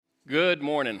Good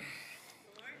morning.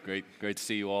 Great to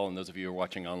see you all, and those of you who are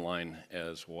watching online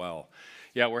as well.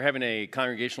 Yeah, we're having a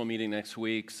congregational meeting next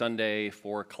week, Sunday,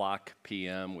 4 o'clock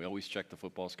p.m. We always check the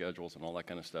football schedules and all that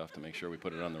kind of stuff to make sure we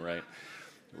put it on the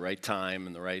right time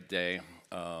and the right day.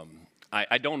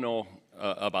 I don't know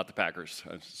about the Packers.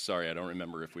 I'm sorry, I don't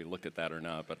remember if we looked at that or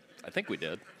not, but I think we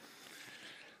did.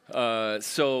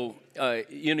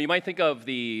 You might think of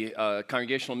the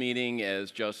congregational meeting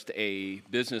as just a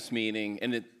business meeting,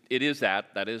 and it is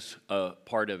that. That is a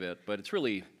part of it, but it's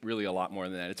really a lot more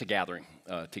than that. It's a gathering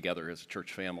together as a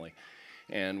church family.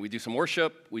 And we do some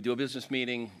worship, we do a business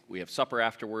meeting, we have supper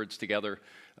afterwards together.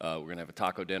 We're going to have a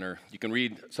taco dinner. You can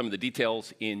read some of the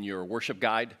details in your worship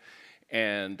guide,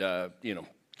 and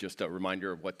just a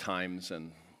reminder of what times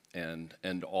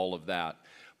and all of that.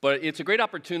 But it's a great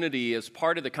opportunity as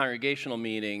part of the congregational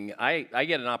meeting. I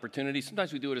get an opportunity.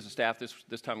 Sometimes we do it as a staff.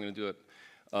 This time I'm going to do it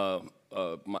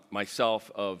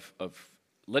myself of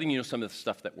letting you know some of the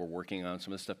stuff that we're working on,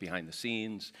 some of the stuff behind the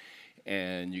scenes,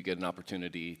 and you get an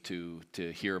opportunity to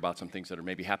hear about some things that are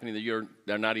maybe happening that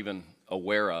they're not even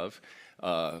aware of.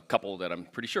 A couple that I'm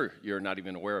pretty sure you're not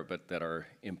even aware of, but that are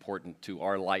important to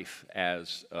our life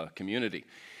as a community.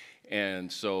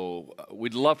 And so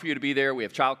we'd love for you to be there. We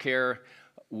have childcare.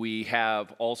 We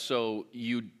have also,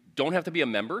 you don't have to be a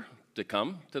member to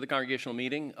come to the congregational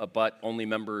meeting, but only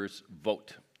members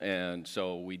vote. And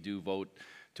so we do vote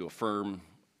to affirm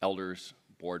elders,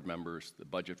 board members, the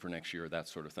budget for next year, that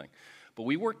sort of thing. But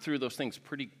we work through those things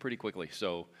pretty quickly.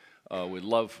 So we'd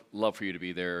love for you to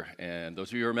be there. And those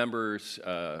of you who are members,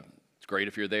 it's great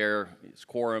if you're there. It's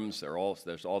quorums,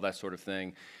 there's all that sort of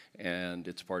thing. And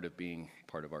it's part of being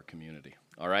part of our community.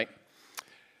 All right?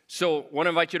 So I want to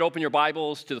invite you to open your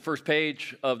Bibles to the first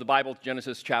page of the Bible,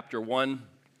 Genesis chapter 1.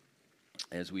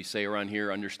 As we say around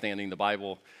here, understanding the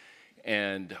Bible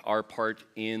and our part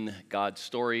in God's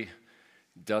story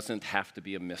doesn't have to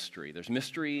be a mystery. There's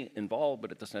mystery involved,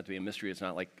 but it doesn't have to be a mystery. It's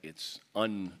not like it's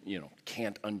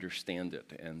can't understand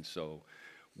it. And so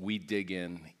we dig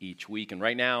in each week. And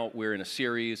right now we're in a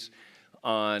series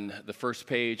on the first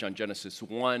page on Genesis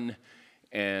 1,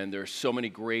 and there's so many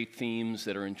great themes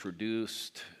that are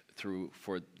introduced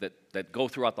that go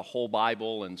throughout the whole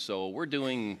Bible. And so we're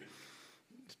doing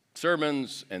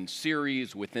sermons and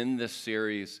series within this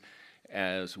series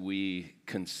as we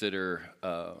consider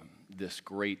this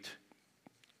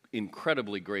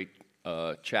incredibly great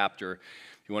chapter.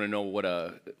 If you want to know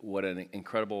what an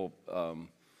incredible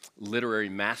literary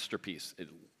masterpiece,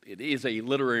 it is a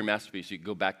literary masterpiece. You can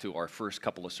go back to our first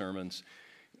couple of sermons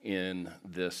in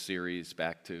this series,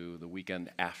 back to the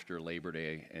weekend after Labor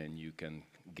Day, and you can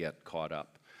get caught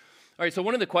up. All right, so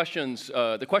one of the questions,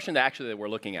 the question that we're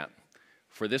looking at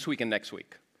for this week and next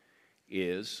week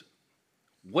is,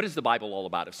 what is the Bible all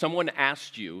about? If someone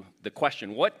asked you the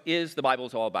question, what is the Bible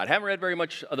all about? Haven't read very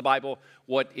much of the Bible,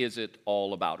 what is it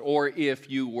all about? Or if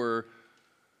you were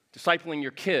discipling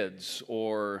your kids,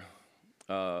 or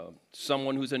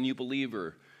someone who's a new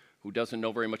believer who doesn't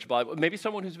know very much about the Bible, maybe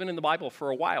someone who's been in the Bible for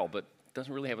a while but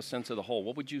doesn't really have a sense of the whole,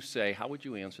 what would you say? How would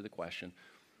you answer the question,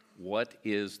 what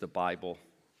is the Bible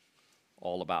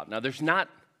all about? Now, there's not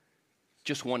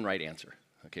just one right answer.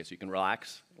 Okay, so you can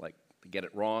relax, get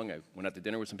it wrong. I went out to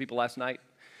dinner with some people last night,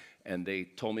 and they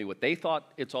told me what they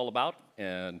thought it's all about,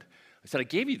 and I said, I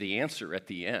gave you the answer at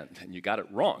the end, and you got it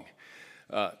wrong.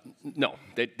 No,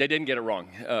 they didn't get it wrong.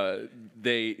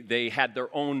 They had their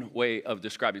own way of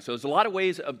describing it. So there's a lot of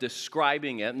ways of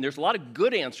describing it, and there's a lot of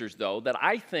good answers, though, that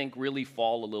I think really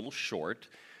fall a little short.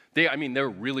 They're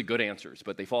really good answers,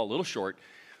 but they fall a little short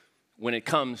when it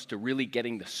comes to really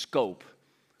getting the scope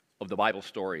of the Bible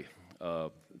story,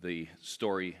 of the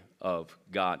story of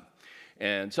God.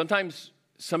 And sometimes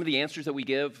some of the answers that we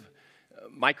give,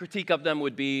 my critique of them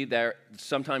would be that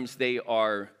sometimes they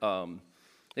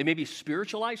maybe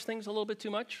spiritualize things a little bit too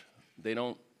much. They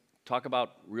don't talk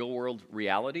about real-world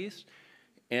realities.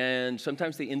 And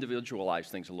sometimes they individualize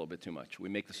things a little bit too much. We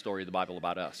make the story of the Bible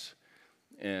about us.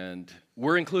 And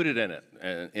we're included in it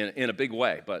in a big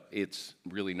way, but it's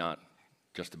really not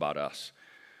just about us.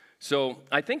 So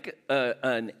I think there's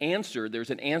an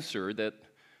answer that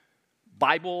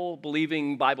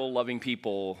Bible-believing, Bible-loving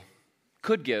people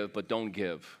could give but don't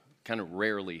give, kind of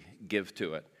rarely give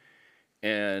to it.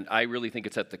 And I really think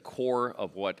it's at the core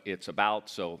of what it's about,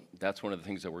 so that's one of the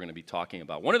things that we're going to be talking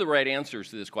about. One of the right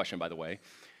answers to this question, by the way,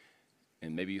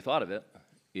 and maybe you thought of it,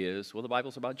 is, well, the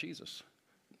Bible's about Jesus.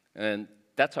 And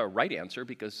that's our right answer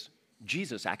because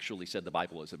Jesus actually said the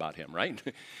Bible is about him, right?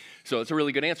 So it's a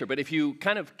really good answer. But if you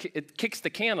it kicks the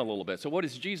can a little bit. So what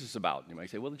is Jesus about? You might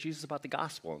say, well, Jesus is about the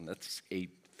gospel. And that's a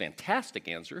fantastic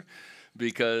answer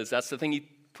because that's the thing he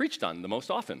preached on the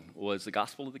most often was the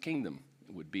gospel of the kingdom,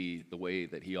 would be the way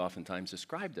that he oftentimes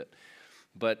described it.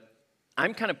 But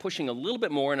I'm kind of pushing a little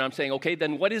bit more, and I'm saying, okay,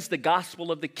 then what is the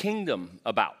gospel of the kingdom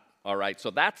about? All right, so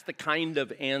that's the kind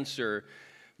of answer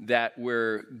that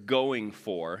we're going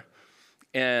for.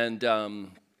 And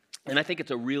I think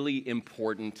it's a really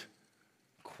important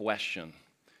question.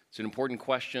 It's an important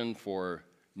question for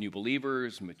new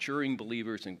believers, maturing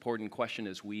believers, an important question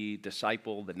as we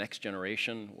disciple the next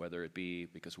generation, whether it be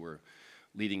because we're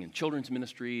leading in children's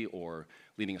ministry or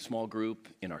leading a small group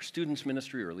in our students'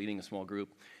 ministry or leading a small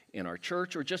group in our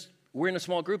church, or just we're in a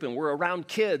small group and we're around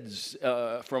kids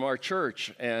from our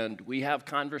church and we have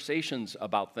conversations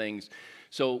about things.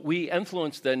 So we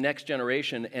influence the next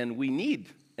generation, and we need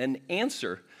an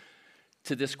answer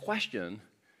to this question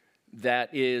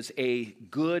that is a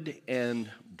good and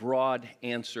broad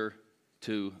answer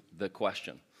to the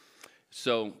question.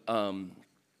 So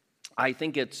I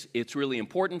think it's really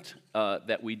important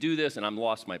that we do this, and I'm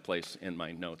lost my place in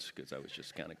my notes because I was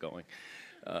just kind of going,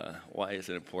 why is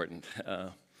it important?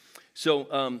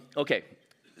 Okay,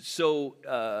 so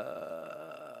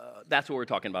that's what we're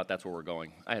talking about. That's where we're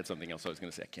going. I had something else I was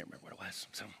going to say. I can't remember what it was,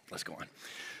 so let's go on.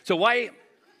 So why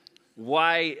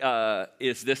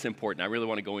is this important? I really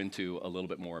want to go into a little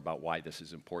bit more about why this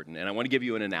is important, and I want to give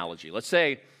you an analogy. Let's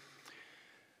say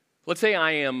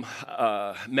I am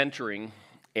mentoring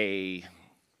a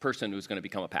person who's going to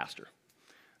become a pastor.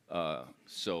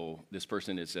 So this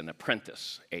person is an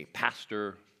apprentice, a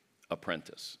pastor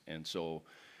apprentice. And so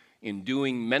in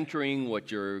doing mentoring,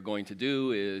 what you're going to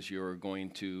do is you're going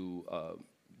to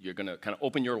kind of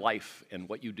open your life and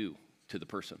what you do to the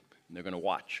person. And they're going to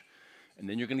watch. And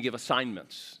then you're going to give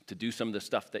assignments to do some of the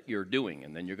stuff that you're doing.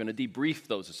 And then you're going to debrief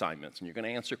those assignments. And you're going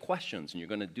to answer questions. And you're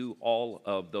going to do all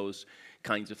of those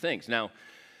kinds of things. Now,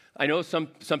 I know some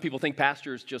people think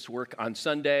pastors just work on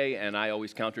Sunday, and I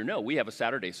always counter, no, we have a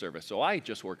Saturday service, so I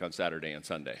just work on Saturday and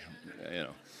Sunday.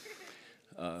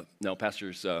 No,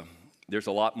 pastors, there's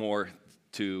a lot more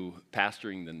to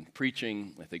pastoring than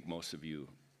preaching. I think most of you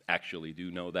actually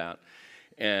do know that.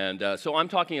 And so I'm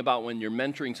talking about when you're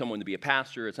mentoring someone to be a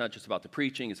pastor, it's not just about the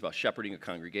preaching, it's about shepherding a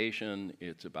congregation,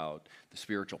 it's about the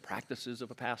spiritual practices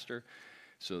of a pastor.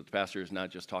 So the pastor is not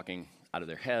just talking out of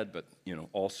their head, but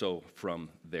also from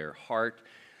their heart.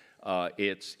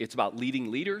 It's about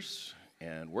leading leaders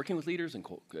and working with leaders and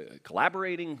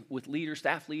collaborating with leaders,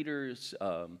 staff leaders,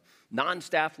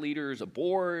 non-staff leaders, a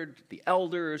board, the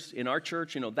elders in our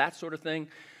church, that sort of thing.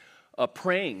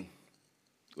 Praying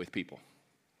with people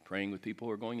who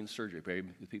are going into surgery,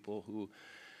 praying with people who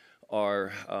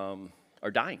are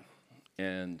dying,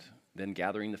 and then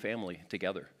gathering the family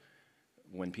together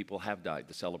when people have died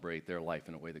to celebrate their life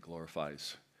in a way that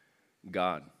glorifies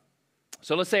God.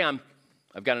 So let's say I've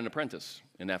got an apprentice,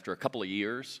 and after a couple of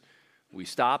years, we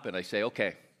stop and I say,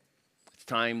 okay, it's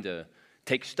time to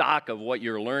take stock of what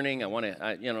you're learning.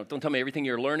 Don't tell me everything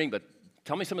you're learning, but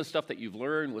tell me some of the stuff that you've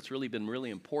learned, what's really been really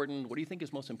important. What do you think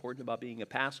is most important about being a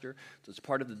pastor? So it's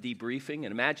part of the debriefing. And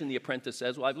imagine the apprentice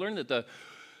says, well, I've learned that the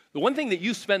one thing that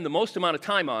you spend the most amount of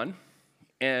time on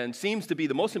and seems to be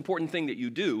the most important thing that you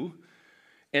do,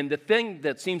 and the thing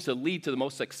that seems to lead to the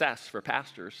most success for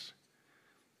pastors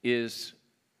is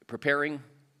preparing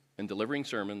and delivering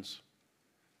sermons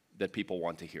that people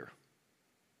want to hear.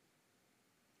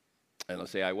 And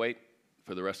let's say I wait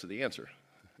for the rest of the answer.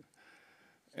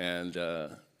 And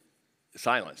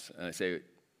silence. And I say,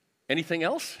 anything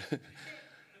else?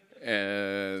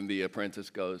 And the apprentice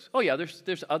goes, oh yeah,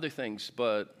 there's other things,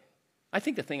 but I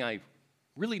think the thing I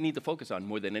really need to focus on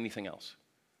more than anything else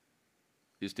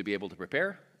is to be able to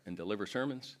prepare and deliver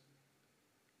sermons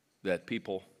that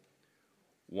people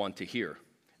want to hear.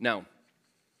 Now,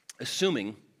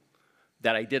 assuming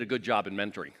that I did a good job in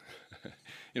mentoring,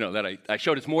 that I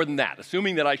showed it's more than that,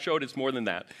 assuming that I showed it's more than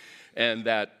that, and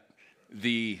that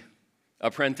the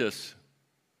apprentice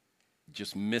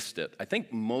just missed it, I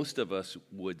think most of us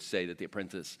would say that the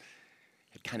apprentice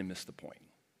had kind of missed the point.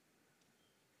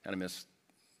 Kind of missed,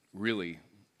 really,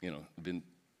 been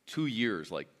 2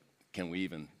 years, can we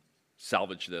even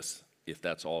salvage this if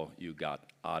that's all you got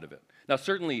out of it? Now,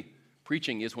 certainly,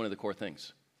 preaching is one of the core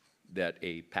things that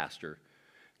a pastor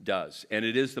does, and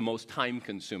it is the most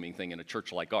time-consuming thing in a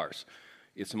church like ours.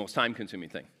 It's the most time-consuming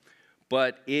thing.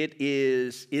 But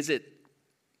is it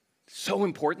so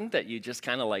important that you just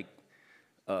kind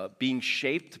of being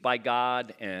shaped by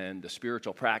God and the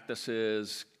spiritual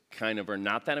practices kind of are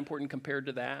not that important compared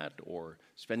to that, or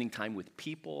spending time with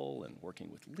people and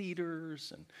working with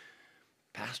leaders and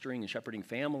pastoring and shepherding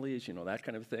families, that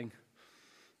kind of thing?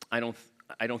 I don't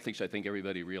think so. I think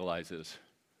everybody realizes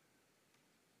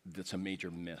that's a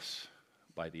major miss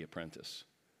by the apprentice.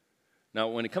 Now,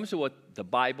 when it comes to what the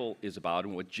Bible is about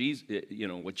and what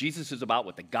Jesus is about,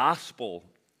 what the gospel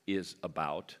is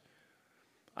about,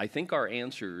 I think our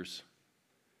answers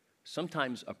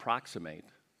sometimes approximate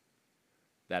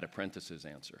that apprentice's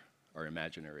answer, our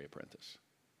imaginary apprentice.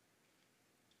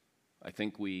 I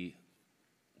think we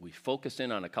focus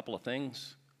in on a couple of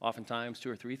things, oftentimes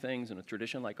 2 or 3 things in a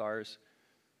tradition like ours,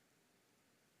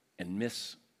 and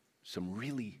miss some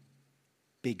really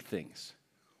big things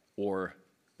or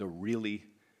the really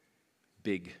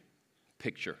big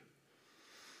picture.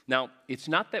 Now, it's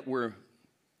not that we're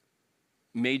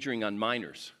majoring on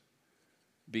minors,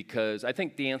 because I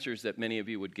think the answers that many of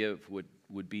you would give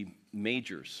would be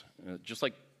majors, just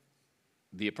like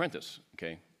the apprentice,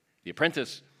 okay? The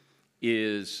apprentice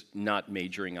is not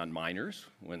majoring on minors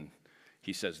when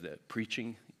he says that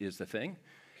preaching is the thing.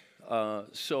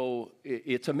 So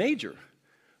it's a major.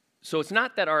 So it's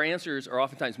not that our answers are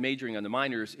oftentimes majoring on the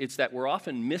minors, it's that we're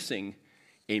often missing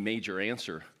a major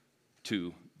answer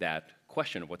to that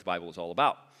question of what the Bible is all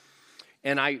about.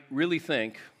 And I really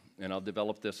think, and I'll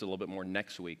develop this a little bit more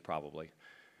next week probably,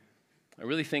 I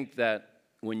really think that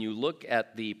when you look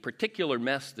at the particular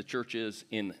mess the church is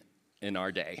in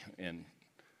our day, and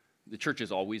the church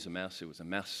is always a mess, it was a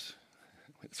mess,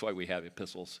 that's why we have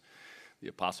epistles, the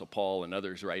Apostle Paul and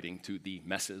others writing to the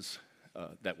messes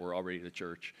that were already the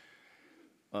church.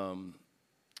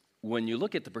 When you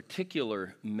look at the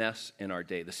particular mess in our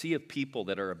day, the sea of people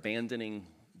that are abandoning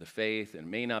the faith,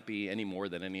 and may not be any more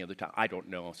than any other time, I don't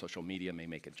know, social media may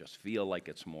make it just feel like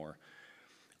it's more.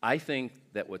 I think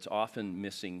that what's often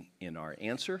missing in our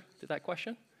answer to that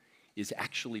question is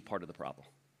actually part of the problem.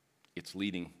 It's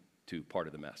leading to part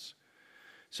of the mess.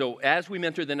 So as we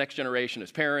mentor the next generation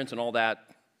as parents and all that,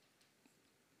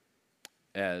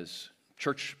 as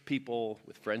church people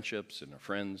with friendships and our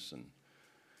friends and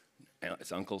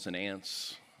as uncles and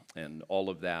aunts and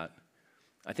all of that,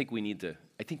 I think we need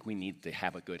to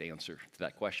have a good answer to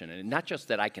that question. And not just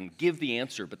that I can give the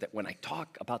answer, but that when I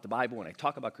talk about the Bible, when I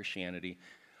talk about Christianity,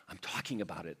 I'm talking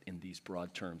about it in these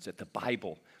broad terms that the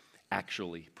Bible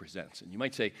actually presents. And you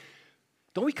might say,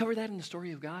 don't we cover that in the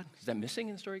story of God? Is that missing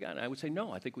in the story of God? And I would say,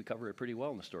 no, I think we cover it pretty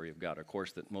well in the story of God, a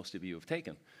course that most of you have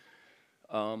taken.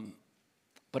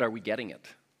 But are we getting it?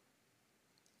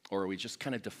 Or are we just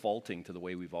kind of defaulting to the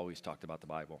way we've always talked about the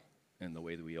Bible and the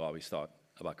way that we always thought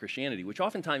about Christianity, which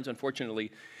oftentimes,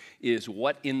 unfortunately, is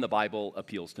what in the Bible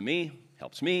appeals to me,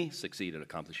 helps me succeed at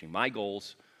accomplishing my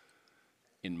goals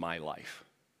in my life.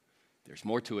 There's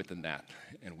more to it than that,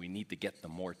 and we need to get the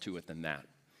more to it than that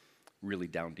really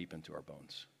down deep into our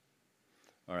bones.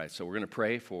 All right, so we're going to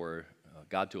pray for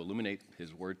God to illuminate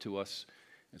His Word to us,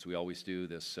 as we always do.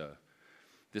 This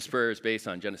prayer is based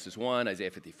on Genesis 1,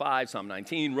 Isaiah 55, Psalm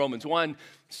 19, Romans 1.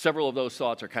 Several of those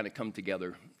thoughts are kind of come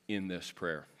together in this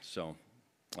prayer. So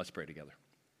let's pray together.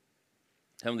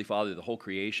 Heavenly Father, the whole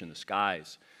creation, the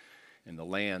skies and the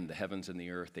land, the heavens and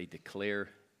the earth, they declare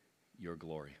your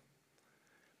glory.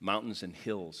 Mountains and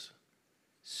hills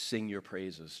sing your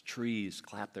praises. Trees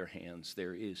clap their hands.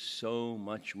 There is so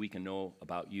much we can know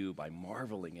about you by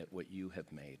marveling at what you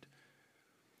have made.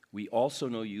 We also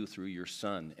know you through your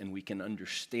Son, and we can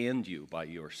understand you by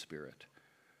your Spirit.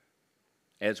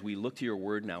 As we look to your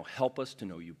word now, help us to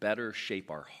know you better, shape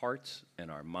our hearts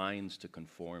and our minds to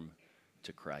conform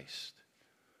to Christ.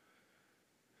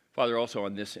 Father, also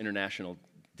on this International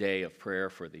Day of Prayer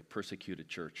for the Persecuted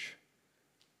Church,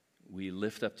 we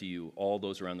lift up to you all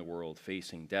those around the world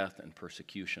facing death and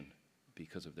persecution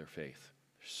because of their faith.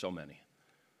 There's so many.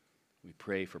 We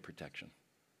pray for protection.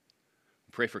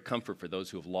 We pray for comfort for those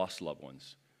who have lost loved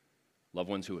ones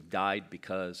who have died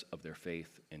because of their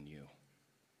faith in you.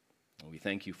 And we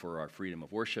thank you for our freedom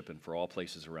of worship and for all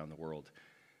places around the world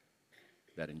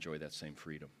that enjoy that same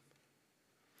freedom.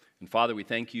 And Father, we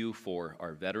thank you for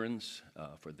our veterans,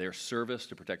 for their service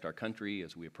to protect our country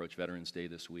as we approach Veterans Day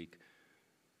this week.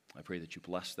 I pray that you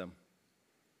bless them.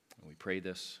 And we pray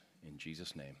this in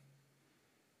Jesus' name.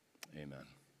 Amen.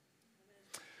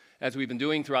 As we've been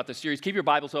doing throughout this series, keep your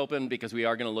Bibles open because we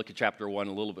are going to look at chapter 1,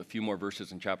 a few more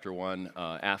verses in chapter 1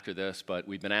 after this. But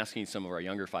we've been asking some of our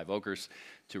younger Five Oakers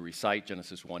to recite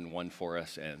Genesis 1:1 for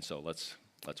us, and so let's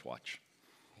watch.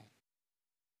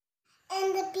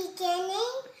 In the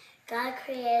beginning, God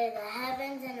created the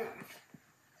heavens and earth.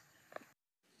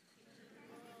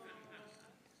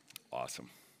 Awesome.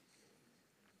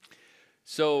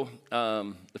 So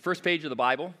the first page of the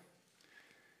Bible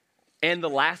and the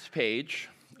last page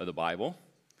of the Bible,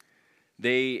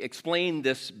 they explain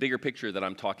this bigger picture that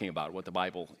I'm talking about, what the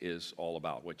Bible is all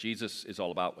about, what Jesus is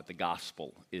all about, what the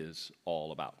gospel is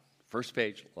all about. First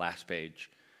page, last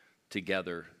page,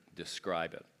 together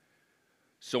describe it.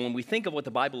 So when we think of what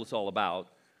the Bible is all about,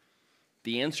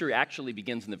 the answer actually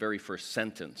begins in the very first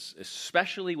sentence,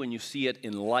 especially when you see it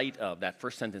in light of that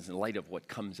first sentence, in light of what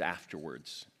comes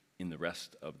afterwards in the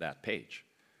rest of that page.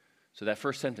 So that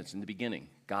first sentence, in the beginning,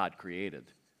 God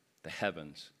created the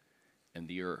heavens and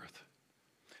the earth.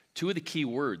 Two of the key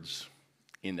words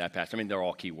in that passage, I mean, they're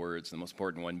all key words, the most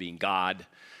important one being God,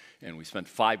 and we spent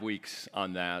 5 weeks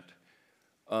on that.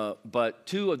 But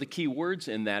two of the key words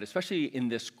in that, especially in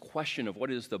this question of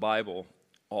what is the Bible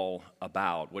all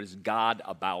about? What is God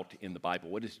about in the Bible?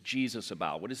 What is Jesus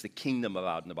about? What is the kingdom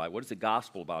about in the Bible? What is the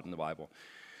gospel about in the Bible?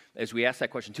 As we ask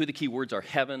that question, two of the key words are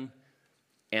heaven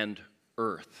and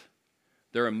earth.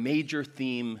 They're a major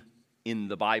theme in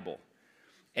the Bible.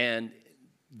 And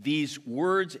these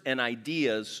words and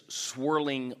ideas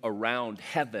swirling around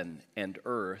heaven and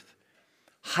earth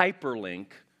hyperlink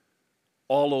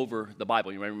all over the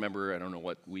Bible. You might remember, I don't know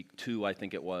what, week 2 I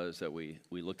think it was, that we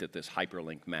looked at this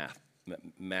hyperlink map.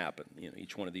 And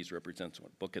each one of these represents a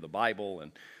book of the Bible,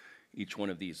 and each one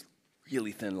of these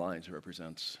really thin lines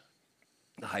represents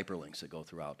the hyperlinks that go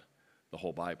throughout the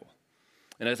whole Bible.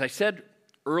 And as I said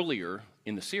earlier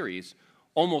in the series,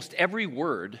 almost every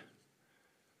word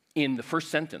in the first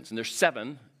sentence, and there's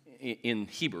 7 in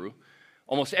Hebrew,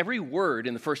 almost every word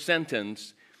in the first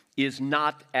sentence is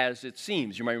not as it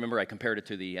seems. You might remember I compared it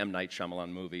to the M. Night Shyamalan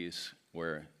movies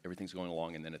where everything's going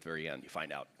along and then at the very end you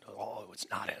find out, oh, it's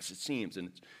not as it seems. And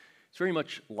it's very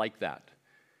much like that.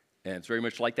 And it's very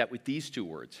much like that with these two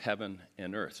words, heaven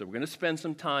and earth. So we're going to spend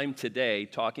some time today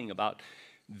talking about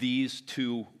these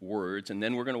two words, and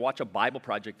then we're going to watch a Bible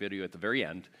Project video at the very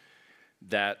end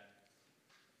that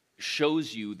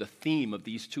shows you the theme of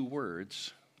these two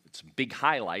words. It's big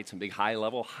highlights and big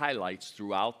high-level highlights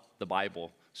throughout the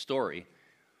Bible story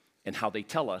and how they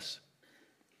tell us,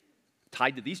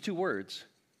 tied to these two words,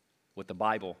 what the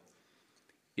Bible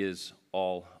is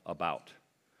all about.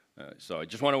 So I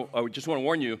just want to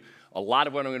warn you, a lot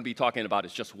of what I'm going to be talking about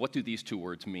is just what do these two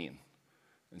words mean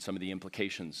and some of the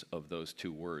implications of those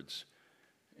two words.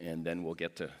 And then we'll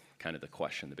get to kind of the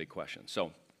question, the big question.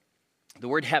 So the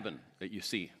word heaven that you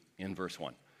see in verse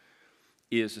 1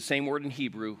 is the same word in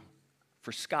Hebrew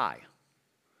for sky.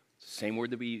 It's the same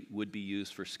word that we would be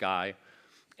used for sky,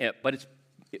 but it's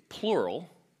plural.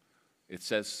 It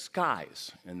says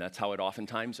skies, and that's how it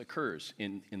oftentimes occurs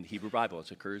in the Hebrew Bible. It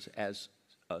occurs as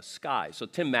sky. So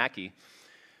Tim Mackey,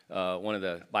 one of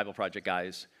the Bible Project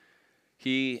guys,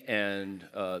 he and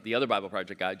the other Bible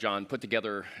Project guy, John, put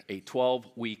together a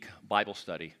 12-week Bible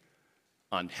study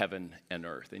on heaven and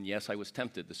earth. And yes, I was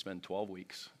tempted to spend 12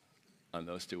 weeks on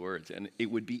those two words, and it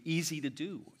would be easy to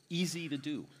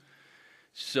do.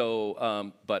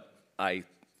 So, but I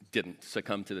didn't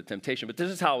succumb to the temptation. But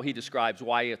this is how he describes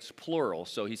why it's plural.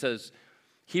 So he says,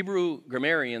 Hebrew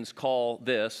grammarians call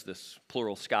this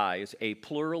plural skies, a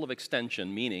plural of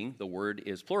extension, meaning the word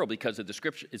is plural because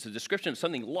it's a description of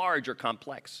something large or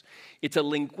complex. It's a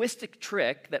linguistic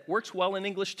trick that works well in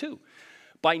English too.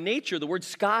 By nature, the word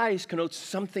skies connotes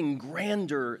something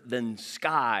grander than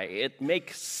sky. It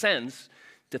makes sense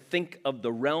to think of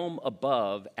the realm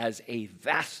above as a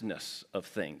vastness of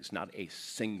things, not a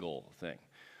single thing.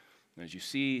 And as you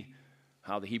see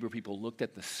how the Hebrew people looked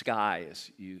at the skies,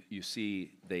 you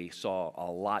see they saw a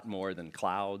lot more than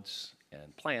clouds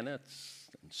and planets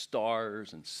and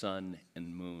stars and sun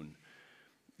and moon.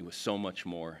 It was so much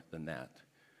more than that.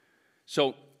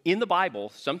 So in the Bible,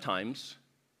 sometimes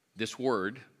this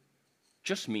word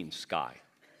just means sky.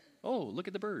 Oh, look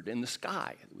at the bird in the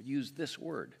sky. It would use this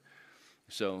word.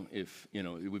 So if,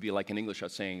 it would be like in English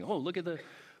us saying, oh, look at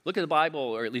the Bible,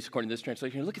 or at least according to this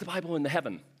translation, look at the Bible in the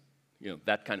heaven.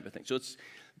 That kind of a thing. So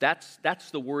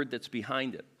that's the word that's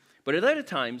behind it. But at other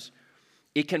times,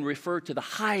 it can refer to the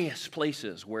highest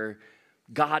places where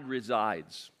God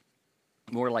resides,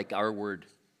 more like our word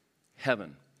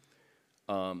heaven.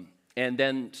 And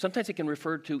then sometimes it can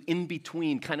refer to in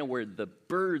between, kind of where the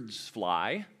birds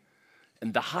fly,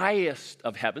 and the highest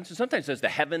of heavens. And sometimes it says the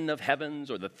heaven of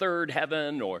heavens, or the third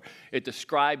heaven, or it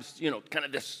describes, kind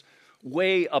of this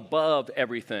way above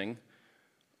everything.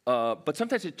 But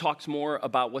sometimes it talks more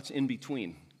about what's in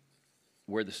between,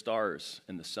 where the stars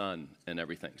and the sun and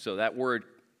everything. So that word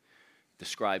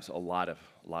describes a lot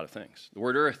of things. The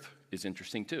word earth is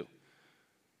interesting too,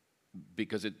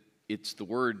 because it's the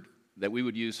word that we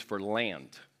would use for land,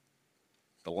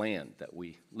 the land that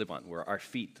we live on, where our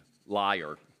feet lie,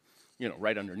 or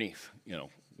right underneath,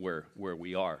 where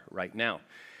we are right now.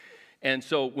 And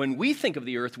so when we think of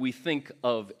the earth, we think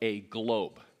of a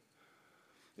globe.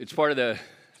 It's part of the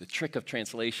trick of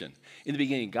translation. In the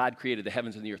beginning, God created the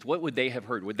heavens and the earth. What would they have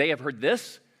heard? Would they have heard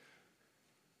this?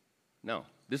 No.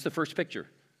 This is the first picture.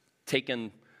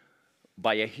 taken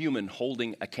by a human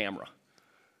holding a camera.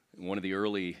 One of the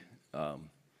early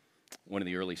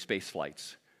space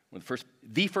flights.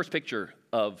 The first picture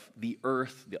of the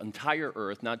Earth, the entire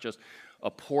Earth, not just a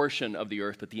portion of the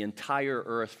Earth, but the entire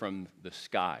Earth from the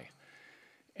sky.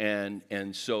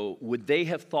 And so would they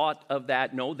have thought of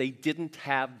that? No, they didn't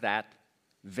have that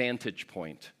vantage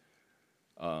point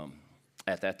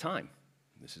at that time.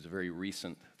 This is a very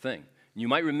recent thing. You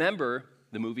might remember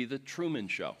the movie The Truman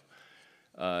Show.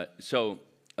 Some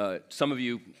of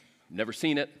you have never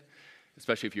seen it,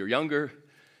 especially if you're younger.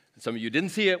 Some of you didn't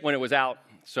see it when it was out.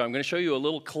 So I'm going to show you a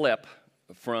little clip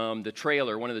from the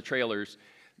trailer, one of the trailers,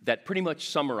 that pretty much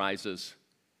summarizes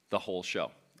the whole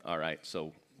show. All right,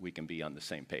 so we can be on the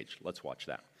same page. Let's watch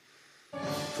that.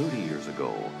 30 years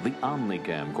ago, the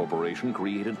Omnicam Corporation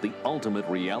created the ultimate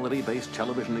reality-based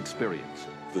television experience,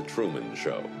 The Truman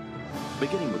Show.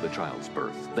 Beginning with a child's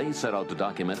birth, they set out to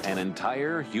document an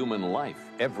entire human life,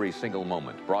 every single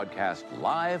moment broadcast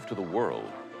live to the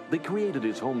world. They created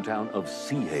his hometown of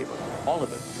Sea Haven, all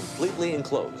of it completely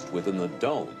enclosed within the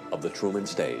dome of the Truman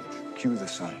stage. Cue the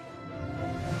sun.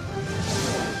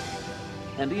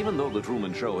 And even though The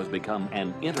Truman Show has become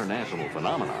an international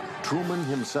phenomenon, Truman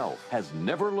himself has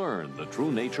never learned the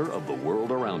true nature of the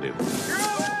world around him.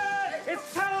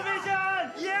 It's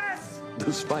television! Yes!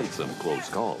 Despite some close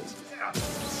calls,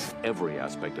 every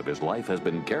aspect of his life has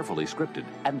been carefully scripted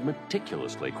and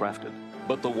meticulously crafted.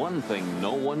 But the one thing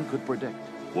no one could predict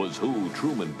was who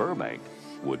Truman Burbank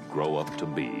would grow up to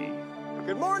be.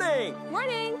 Good morning!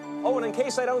 Morning! Oh, and in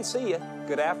case I don't see you,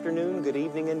 good afternoon, good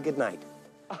evening, and good night.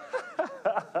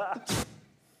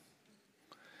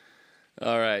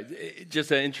 All right,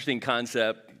 just an interesting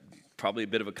concept, probably a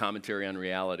bit of a commentary on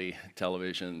reality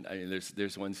television. I mean,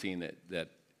 there's one scene that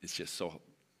is just so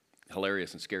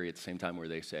hilarious and scary at the same time where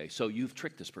they say, so you've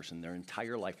tricked this person their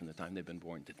entire life from the time they've been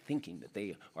born to thinking that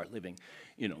they are living,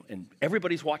 and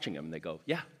everybody's watching them. And they go,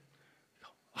 yeah.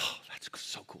 Oh, that's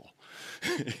so cool.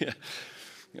 Yeah.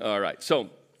 All right, so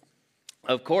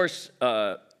of course,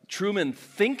 Truman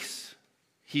thinks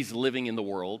he's living in the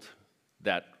world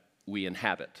that we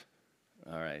inhabit.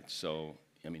 All right, so,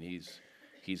 I mean,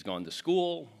 he's gone to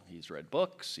school, he's read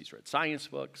books, he's read science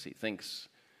books, he thinks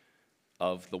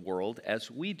of the world as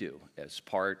we do, as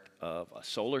part of a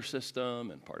solar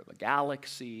system and part of a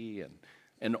galaxy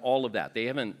and all of that. They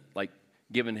haven't,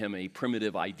 given him a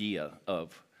primitive idea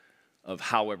of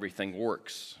how everything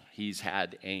works. He's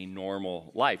had a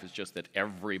normal life. It's just that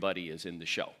everybody is in the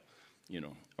show,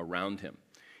 around him.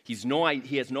 He has no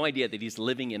idea that he's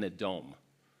living in a dome,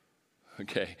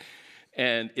 okay?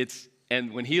 And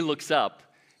when he looks up,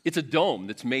 it's a dome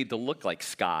that's made to look like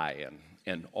sky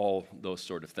and all those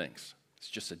sort of things. It's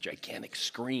just a gigantic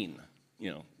screen,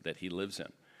 that he lives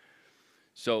in.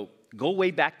 So go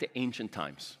way back to ancient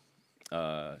times,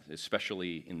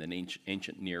 especially in the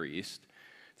ancient Near East,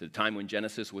 to the time when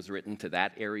Genesis was written, to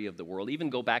that area of the world.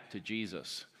 Even go back to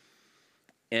Jesus.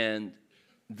 And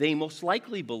they most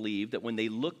likely believed that when they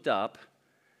looked up,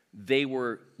 they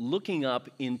were looking up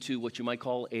into what you might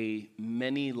call a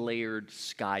many-layered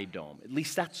sky dome. At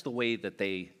least that's the way that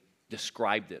they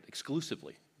described it,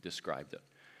 exclusively described it.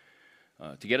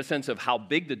 To get a sense of how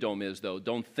big the dome is, though,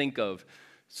 don't think of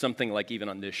something like even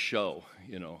on this show,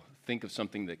 think of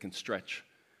something that can stretch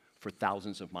for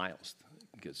thousands of miles.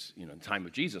 Because, in the time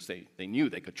of Jesus, they knew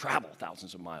they could travel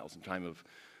thousands of miles. In the time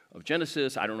of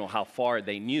Genesis, I don't know how far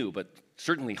they knew, but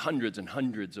certainly hundreds and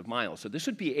hundreds of miles. So this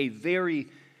would be a very,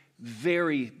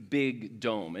 very big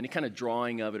dome. Any kind of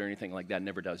drawing of it or anything like that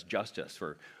never does justice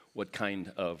for what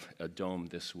kind of a dome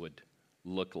this would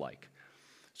look like.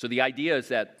 So the idea is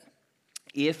that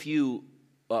if you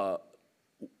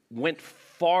went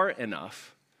far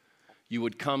enough, you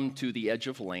would come to the edge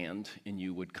of land and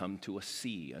you would come to a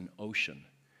sea, an ocean.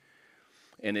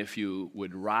 And if you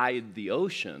would ride the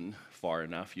ocean far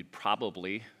enough, you'd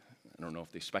probably, I don't know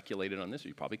if they speculated on this,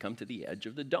 you'd probably come to the edge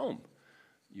of the dome.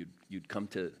 You'd come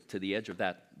to the edge of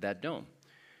that dome.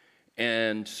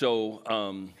 And so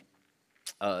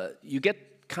you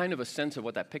get kind of a sense of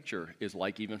what that picture is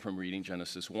like, even from reading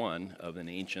Genesis 1, of an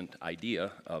ancient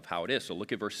idea of how it is. So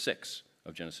look at verse 6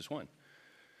 of Genesis 1. It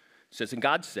says, and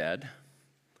God said,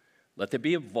 let there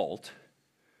be a vault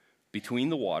between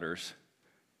the waters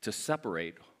to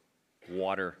separate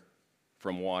water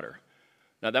from water.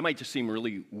 Now, that might just seem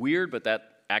really weird, but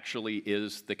that actually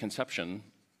is the conception,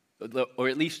 or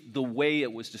at least the way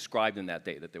it was described in that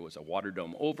day, that there was a water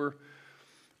dome over,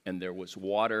 and there was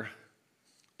water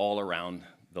all around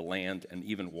the land, and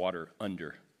even water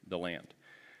under the land.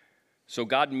 So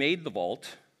God made the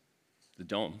vault, the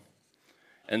dome,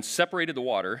 and separated the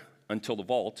water until the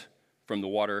vault from the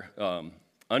water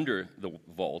under the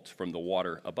vault from the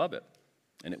water above it.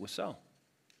 And it was so.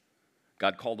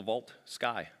 God called the vault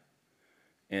sky.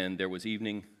 And there was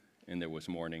evening and there was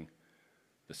morning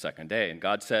the second day. And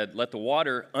God said, let the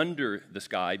water under the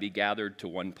sky be gathered to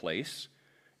one place,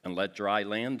 and let dry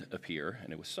land appear.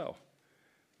 And it was so.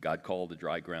 God called the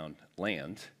dry ground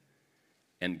land,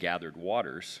 and gathered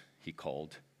waters he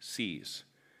called seas.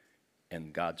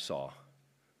 And God saw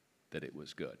that it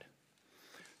was good.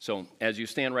 So as you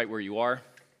stand right where you are,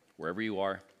 wherever you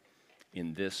are,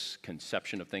 in this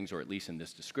conception of things, or at least in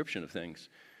this description of things,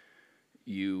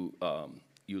 you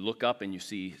look up and you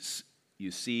see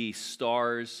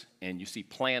stars and you see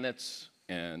planets,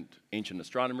 and ancient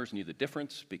astronomers knew the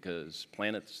difference because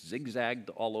planets zigzagged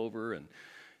all over and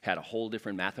had a whole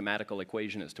different mathematical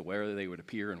equation as to where they would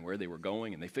appear and where they were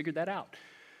going, and they figured that out.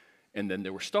 And then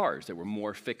there were stars that were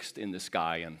more fixed in the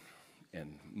sky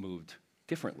and moved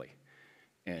differently.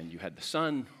 And you had the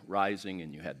sun rising,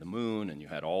 and you had the moon, and you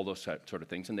had all those sort of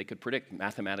things, and they could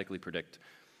mathematically predict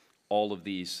all of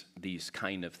these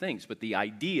kind of things. But the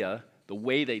idea, the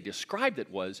way they described it,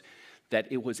 was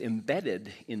that it was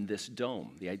embedded in this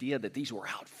dome. The idea that these were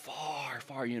out far,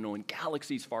 far, in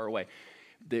galaxies far away.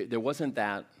 There wasn't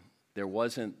that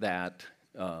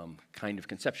kind of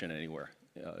conception anywhere.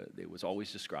 It was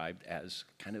always described as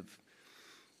kind of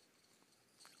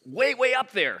way, way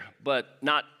up there, but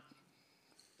not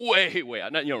way, way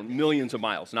out, not millions of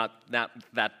miles, not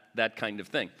that kind of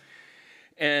thing.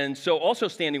 And so also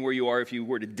standing where you are, if you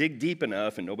were to dig deep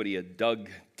enough, and nobody had dug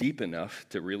deep enough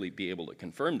to really be able to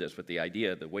confirm this, but the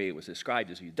idea, the way it was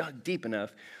described is if you dug deep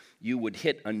enough, you would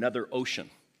hit another ocean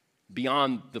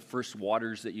beyond the first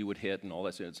waters that you would hit and all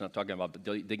that. It's not talking about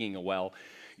digging a well.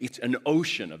 It's an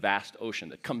ocean, a vast ocean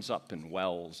that comes up in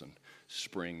wells and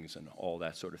springs and all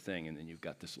that sort of thing. And then you've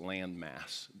got this land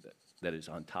mass that is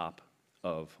on top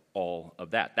of all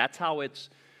of that. That's how it's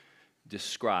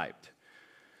described.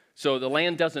 So the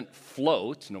land doesn't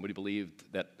float. Nobody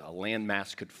believed that a land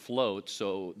mass could float,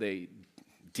 so they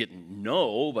didn't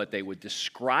know, but they would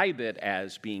describe it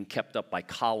as being kept up by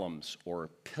columns or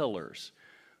pillars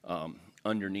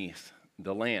underneath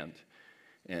the land.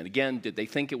 And again, did they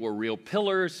think it were real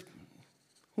pillars?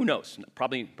 Who knows?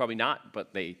 Probably not,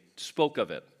 but they spoke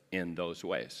of it in those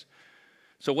ways.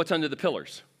 So what's under the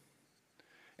pillars?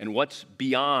 And what's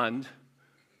beyond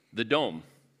the dome?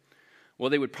 Well,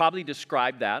 they would probably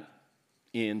describe that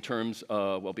in terms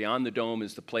of, beyond the dome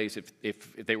is the place,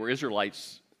 if they were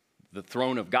Israelites, the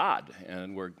throne of God,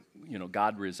 and where,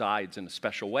 God resides in a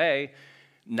special way.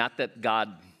 Not that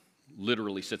God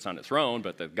literally sits on a throne,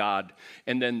 but that God,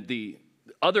 and then the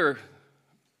other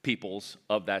peoples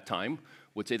of that time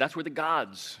would say that's where the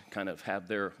gods kind of have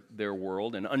their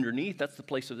world, and underneath, that's the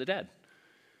place of the dead.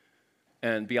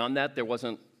 And beyond that, there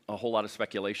wasn't a whole lot of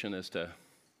speculation as to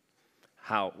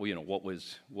how, what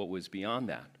was beyond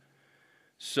that.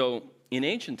 So in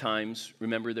ancient times,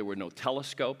 remember, there were no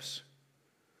telescopes.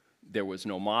 There was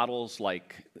no models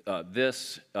like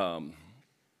this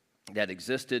that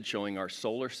existed showing our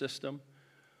solar system.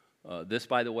 This,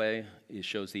 by the way,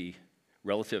 shows the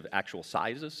relative actual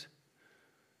sizes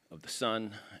of the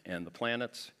sun and the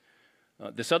planets.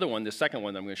 This other one, the second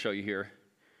one I'm going to show you here,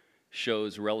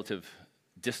 shows relative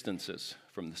distances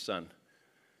from the sun,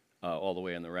 all the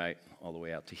way on the right, all the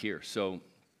way out to here. So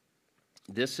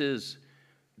this is,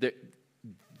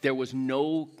 there was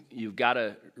no, you've got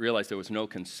to realize there was no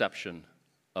conception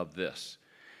of this.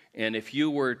 And if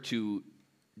you were to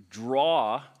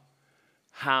draw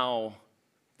how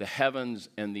the heavens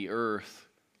and the earth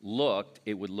looked,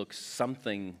 it would look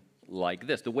something like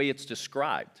this, the way it's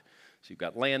described. So you've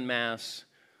got landmass,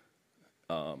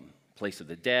 place of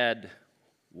the dead,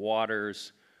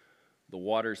 waters, the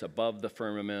waters above the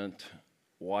firmament,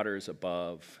 waters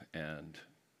above, and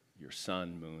your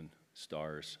sun, moon,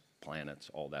 stars, planets,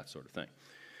 all that sort of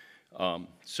thing.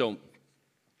 So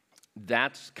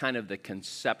that's kind of the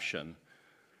conception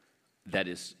that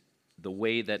is the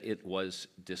way that it was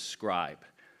described.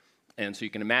 And so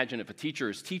you can imagine if a teacher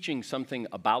is teaching something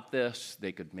about this,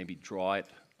 they could maybe draw it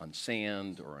on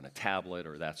sand or on a tablet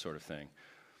or that sort of thing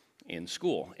in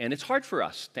school. And it's hard for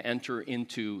us to enter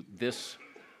into this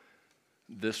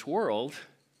world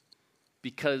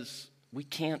because we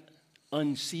can't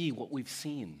unsee what we've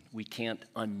seen. We can't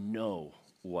unknow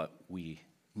what we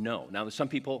know. Now, there's some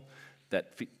people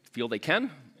that feel they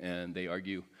can, and they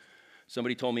argue.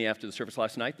 Somebody told me after the service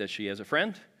last night that she has a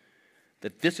friend,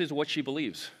 that this is what she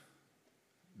believes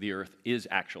the earth is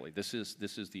actually. This is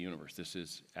the universe. This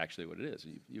is actually what it is.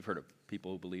 You've heard of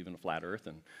people who believe in a flat earth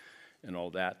and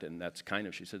all that, and that's kind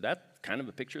of, she said, that's kind of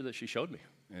the picture that she showed me,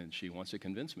 and she wants to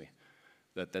convince me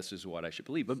that this is what I should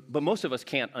believe. But most of us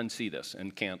can't unsee this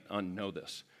and can't unknow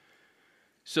this.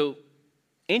 So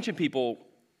ancient people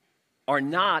are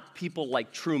not people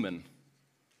like Truman,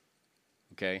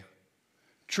 okay?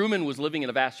 Truman was living in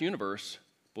a vast universe,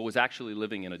 but was actually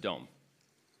living in a dome.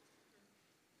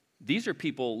 These are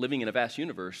people living in a vast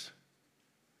universe,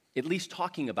 at least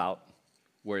talking about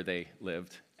where they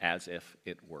lived as if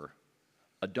it were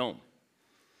a dome.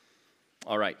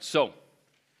 All right, so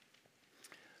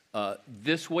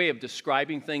this way of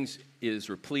describing things is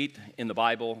replete in the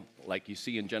Bible, like you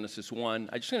see in Genesis 1.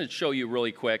 I'm just going to show you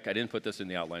really quick. I didn't put this in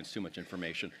the outlines, too much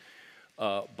information.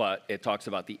 But it talks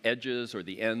about the edges or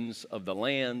the ends of the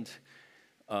land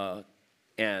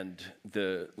and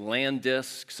the land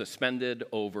disk suspended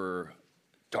over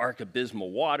dark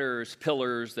abysmal waters,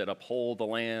 pillars that uphold the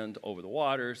land over the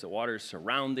waters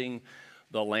surrounding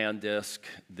the land disk.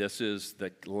 This is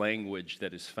the language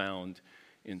that is found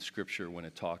in Scripture when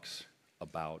it talks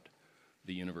about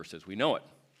the universe as we know it.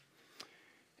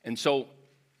 And so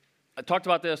I talked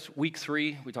about this week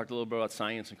 3. We talked a little bit about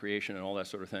science and creation and all that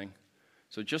sort of thing.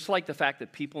 So just like the fact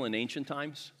that people in ancient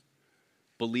times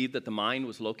believed that the mind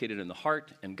was located in the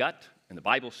heart and gut, and the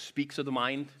Bible speaks of the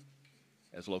mind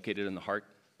as located in the heart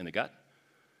and the gut,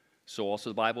 so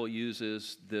also the Bible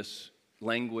uses this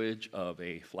language of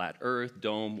a flat earth,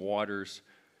 dome, waters,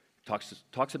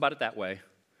 talks about it that way,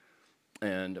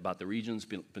 and about the regions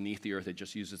beneath the earth, it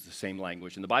just uses the same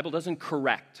language. And the Bible doesn't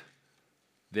correct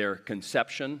their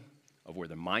conception of where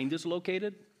the mind is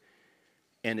located,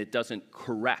 and it doesn't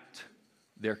correct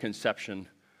their conception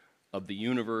of the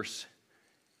universe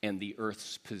and the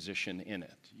earth's position in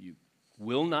it. You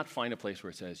will not find a place where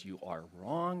it says you are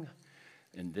wrong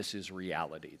and this is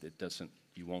reality.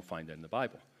 You won't find that in the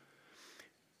Bible.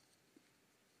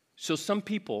 So some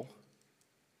people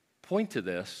point to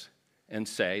this and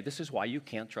say, this is why you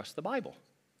can't trust the Bible.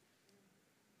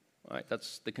 All right,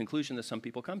 that's the conclusion that some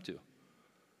people come to.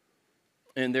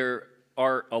 And there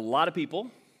are a lot of people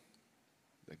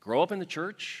that grow up in the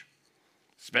church,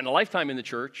 spend a lifetime in the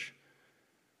church,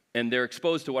 and they're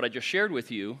exposed to what I just shared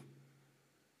with you,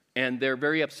 and they're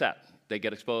very upset. They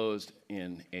get exposed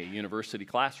in a university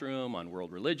classroom on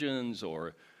world religions,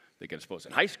 or they get exposed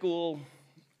in high school,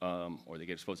 or they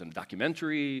get exposed in a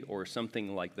documentary or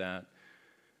something like that.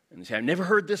 And they say, I've never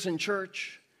heard this in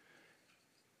church.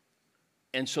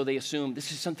 And so they assume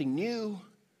this is something new,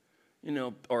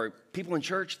 or people in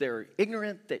church, they're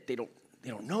ignorant, that they don't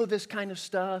know this kind of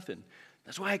stuff, and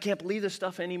that's why I can't believe this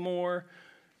stuff anymore.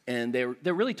 And they're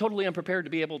really totally unprepared to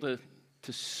be able to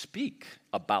speak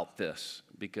about this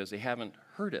because they haven't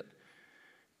heard it.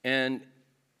 And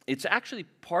it's actually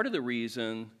part of the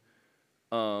reason,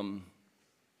 why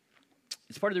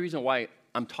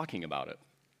I'm talking about it.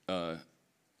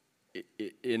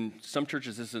 In some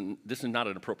churches, this is not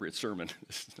an appropriate sermon.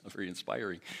 This is not very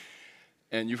inspiring.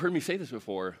 And you've heard me say this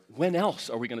before. When else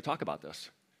are we going to talk about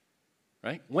this?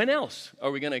 Right? When else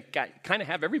are we going to kind of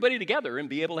have everybody together and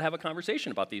be able to have a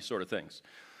conversation about these sort of things?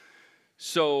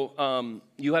 So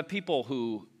you have people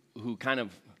who kind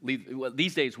of leave. Well,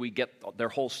 these days we get their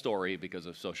whole story because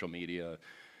of social media,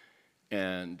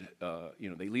 and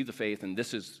they leave the faith. And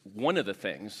this is one of the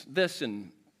things. This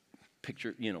and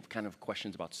picture, kind of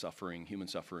questions about suffering, human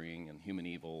suffering, and human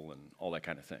evil, and all that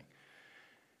kind of thing.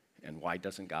 And why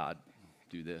doesn't God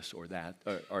do this or that,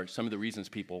 are some of the reasons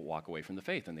people walk away from the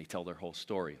faith, and they tell their whole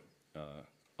story,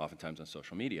 oftentimes on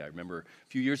social media. I remember a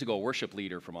few years ago, a worship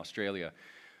leader from Australia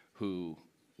who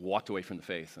walked away from the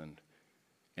faith,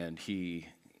 and he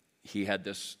had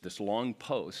this long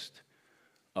post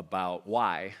about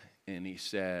why, and he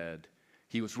said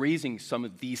he was raising some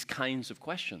of these kinds of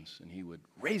questions, and he would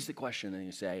raise the question, and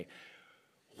he'd say,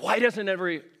 why doesn't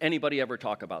anybody ever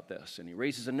talk about this? And he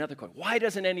raises another question. Why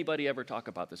doesn't anybody ever talk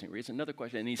about this? And he raises another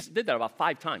question. And he did that about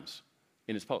 5 times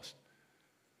in his post.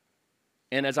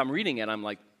 And as I'm reading it, I'm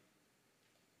like,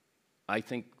 I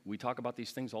think we talk about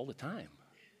these things all the time.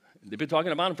 They've been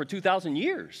talking about them for 2,000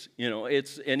 years.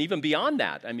 And even beyond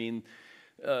that. I mean,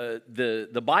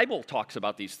 the Bible talks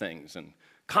about these things, and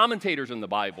commentators in the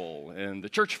Bible, and the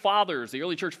church fathers, the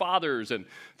early church fathers, and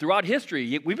throughout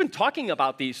history, we've been talking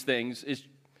about these things.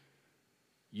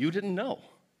 You didn't know.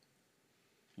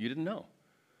 You didn't know.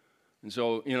 And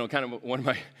so, kind of one of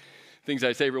my things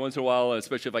I say every once in a while,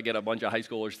 especially if I get a bunch of high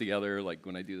schoolers together, like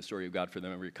when I do the story of God for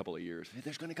them every couple of years,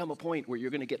 there's going to come a point where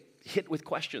you're going to get hit with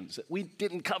questions that we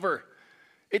didn't cover.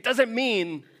 It doesn't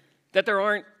mean that there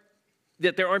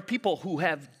aren't people who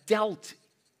have dealt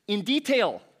in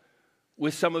detail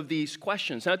with some of these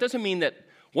questions. Now, it doesn't mean that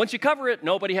once you cover it,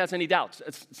 nobody has any doubts.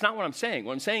 It's not what I'm saying.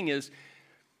 What I'm saying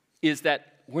is that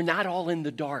we're not all in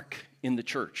the dark in the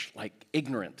church, like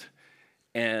ignorant.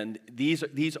 And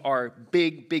these are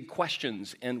big, big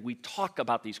questions, and we talk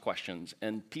about these questions,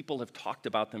 and people have talked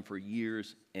about them for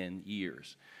years and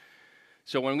years.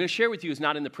 So what I'm going to share with you is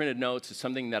not in the printed notes. It's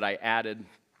something that I added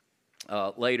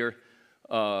later.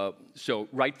 So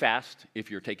write fast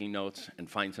if you're taking notes and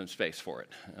find some space for it.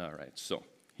 All right, so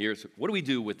here's what do we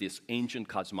do with this ancient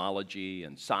cosmology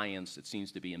and science that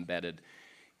seems to be embedded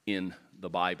in the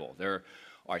Bible? There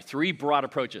are three broad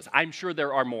approaches. I'm sure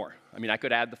there are more. I mean, I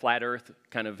could add the flat earth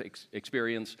kind of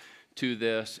experience to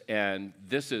this, and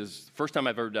this is the first time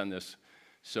I've ever done this,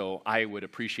 so I would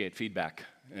appreciate feedback.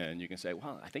 And you can say,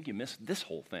 well, I think you missed this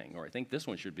whole thing, or I think this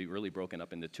one should be really broken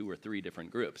up into 2 or 3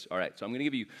 different groups. All right, so I'm going to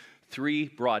give you 3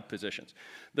 broad positions.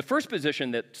 The first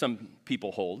position that some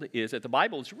people hold is that the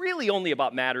Bible is really only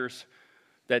about matters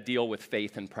that deal with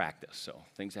faith and practice, so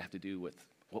things that have to do with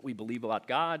what we believe about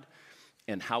God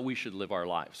and how we should live our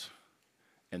lives.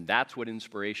 And that's what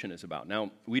inspiration is about. Now,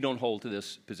 we don't hold to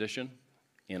this position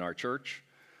in our church,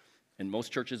 and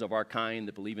most churches of our kind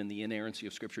that believe in the inerrancy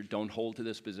of Scripture don't hold to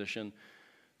this position.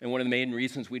 And one of the main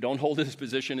reasons we don't hold to this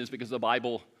position is because the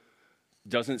Bible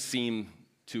doesn't seem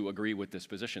to agree with this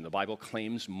position. The Bible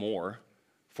claims more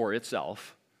for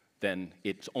itself than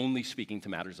it's only speaking to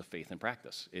matters of faith and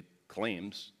practice. It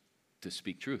claims to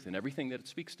speak truth in everything that it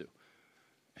speaks to,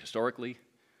 historically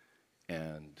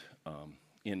and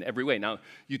in every way. Now,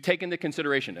 you take into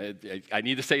consideration, I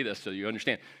need to say this so you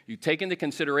understand, you take into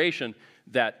consideration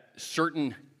that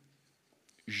certain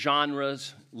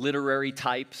genres, literary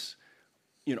types,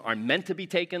 are meant to be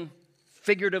taken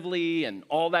figuratively and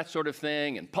all that sort of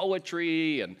thing, and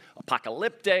poetry and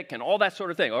apocalyptic and all that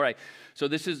sort of thing. All right, so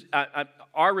this is,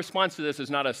 our response to this is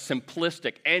not a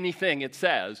simplistic anything it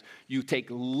says. You take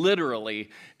literally,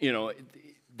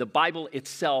 the Bible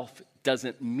itself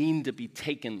doesn't mean to be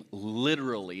taken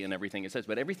literally in everything it says,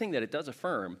 but everything that it does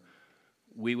affirm,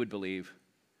 we would believe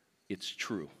it's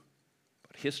true.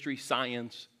 About history,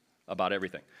 science, about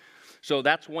everything. So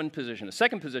that's one position. The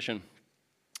second position,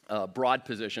 broad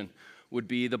position, would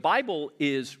be the Bible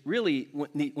is really,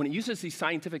 when it uses these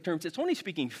scientific terms, it's only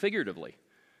speaking figuratively.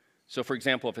 So for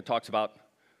example, if it talks about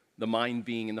the mind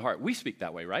being in the heart, we speak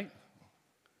that way, right?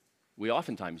 We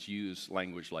oftentimes use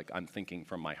language like, I'm thinking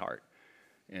from my heart.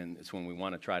 And it's when we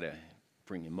want to try to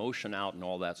bring emotion out and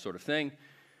all that sort of thing.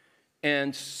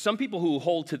 And some people who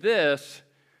hold to this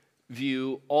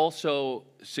view also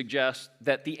suggest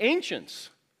that the ancients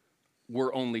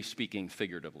were only speaking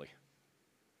figuratively.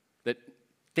 That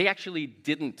they actually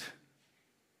didn't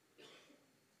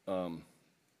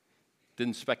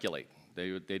speculate.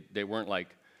 They weren't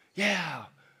like, yeah,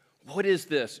 what is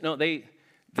this? No,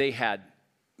 they had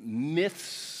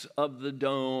myths of the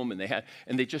dome,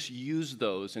 and they just used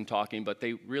those in talking, but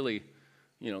they really,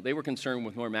 they were concerned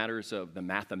with more matters of the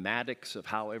mathematics of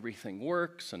how everything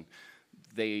works, and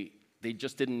they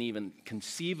just didn't even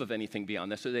conceive of anything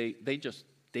beyond this, so they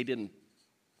didn't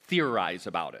theorize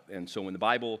about it. And so when the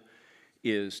Bible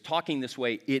is talking this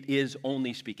way, it is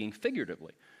only speaking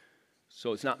figuratively.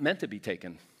 So it's not meant to be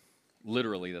taken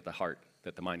literally that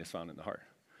the mind is found in the heart.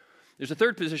 There's a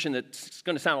third position that's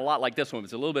going to sound a lot like this one, but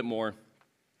it's a little bit more.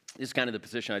 This is kind of the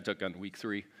position I took on week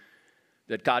 3,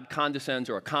 that God condescends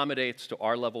or accommodates to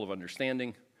our level of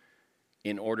understanding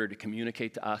in order to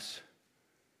communicate to us.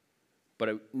 But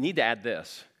I need to add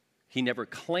this. He never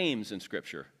claims in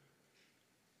Scripture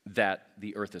that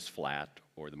the earth is flat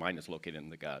or the mind is located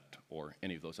in the gut or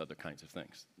any of those other kinds of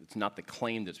things. It's not the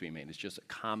claim that's being made. It's just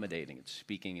accommodating. It's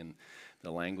speaking in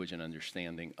the language and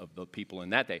understanding of the people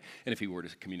in that day. And if he were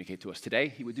to communicate to us today,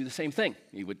 he would do the same thing.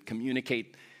 He would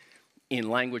communicate in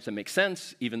language that makes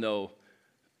sense, even though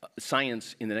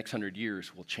science in the next 100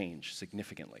 years will change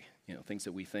significantly. Things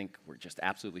that we think we're just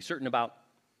absolutely certain about,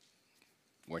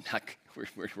 we're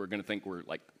going to think we're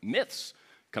like myths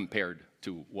compared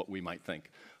to what we might think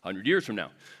 100 years from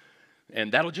now.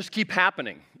 And that'll just keep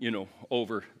happening,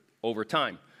 over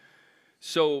time.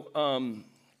 So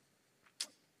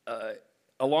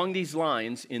along these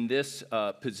lines, in this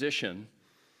position,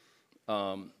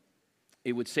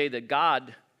 it would say that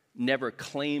God never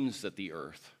claims that the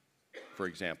earth, for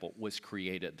example, was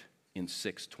created in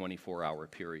 6 24-hour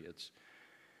periods.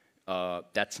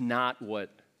 That's not what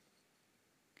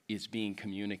is being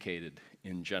communicated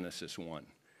in Genesis 1.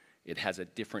 It has a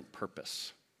different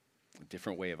purpose, a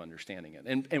different way of understanding it.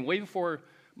 And way before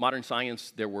modern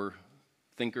science, there were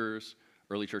thinkers,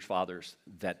 early church fathers,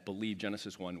 that believed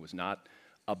Genesis 1 was not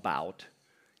about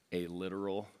a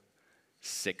literal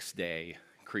 6-day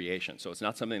creation. So it's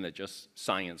not something that just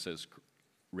science has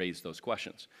raised those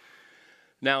questions.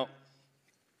 Now,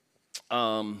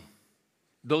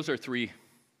 those are 3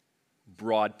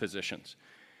 broad positions.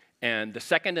 And the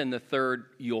second and the third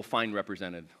you'll find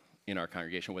represented in our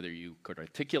congregation, whether you could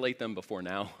articulate them before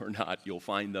now or not, you'll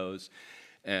find those.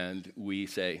 And we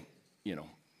say,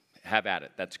 have at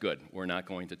it. That's good. We're not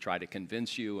going to try to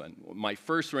convince you. And my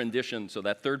first rendition, so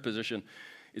that third position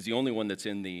is the only one that's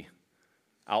in the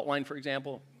outline, for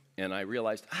example. And I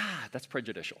realized, that's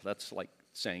prejudicial. That's like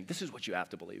saying, this is what you have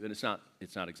to believe. And it's not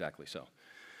exactly so.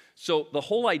 So the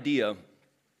whole idea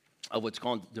of what's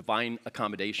called divine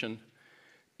accommodation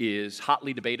is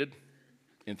hotly debated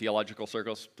in theological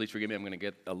circles. Please forgive me, I'm going to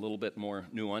get a little bit more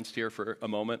nuanced here for a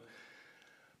moment.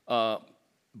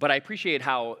 But I appreciate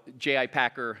how J.I.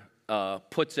 Packer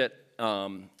puts it.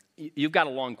 You've got a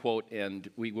long quote, and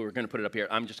we were going to put it up here.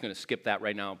 I'm just going to skip that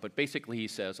right now. But basically he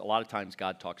says, a lot of times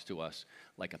God talks to us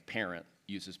like a parent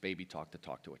uses baby talk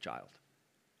to a child.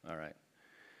 All right?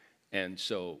 And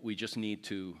so we just need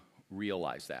to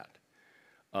realize that.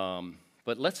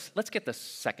 But let's get the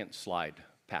second slide,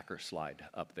 Packer slide,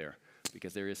 up there,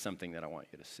 because there is something that I want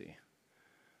you to see.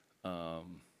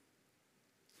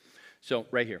 So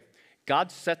right here,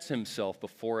 God sets himself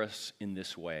before us in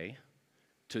this way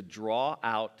to draw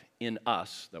out in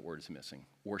us, that word is missing,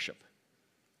 worship,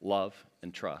 love,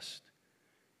 and trust,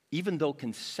 even though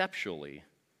conceptually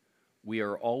we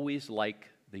are always like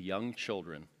the young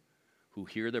children who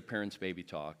hear their parents' baby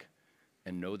talk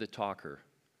and know the talker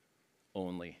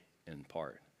only in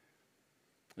part.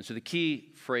 And so the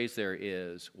key phrase there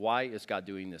is, why is God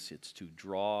doing this? It's to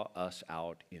draw us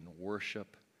out in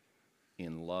worship,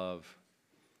 in love,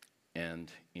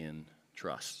 and in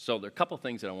trust. So there are a couple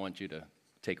things that I want you to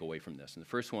take away from this. And the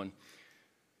first one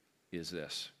is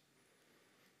this.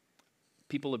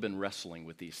 People have been wrestling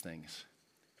with these things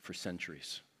for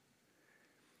centuries.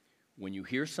 When you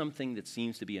hear something that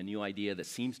seems to be a new idea, that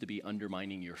seems to be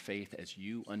undermining your faith as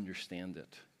you understand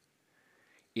it,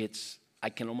 I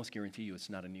can almost guarantee you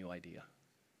it's not a new idea.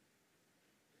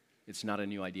 It's not a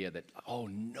new idea that,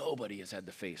 nobody has had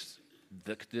to face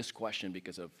this question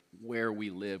because of where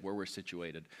we live, where we're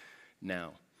situated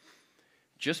now.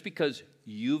 Just because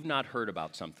you've not heard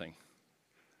about something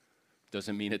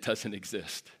doesn't mean it doesn't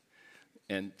exist.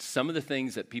 And some of the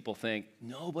things that people think,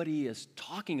 nobody is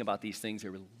talking about these things,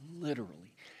 there are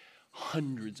literally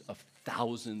hundreds of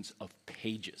thousands of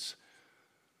pages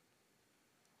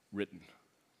written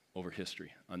over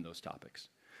history on those topics.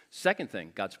 Second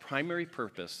thing, God's primary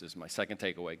purpose is my second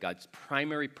takeaway. God's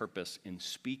primary purpose in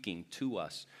speaking to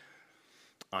us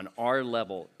on our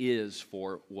level is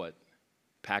for what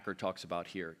Packer talks about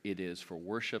here. It is for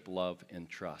worship, love, and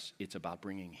trust. It's about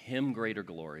bringing him greater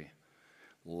glory,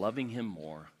 loving him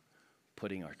more,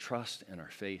 putting our trust and our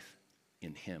faith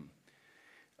in him.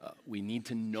 We need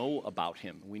to know about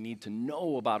him. We need to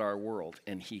know about our world.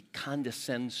 And he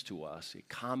condescends to us, he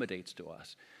accommodates to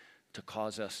us to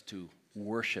cause us to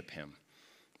worship him,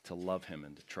 to love him,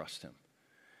 and to trust him.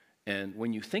 And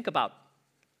when you think about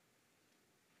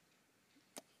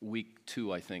week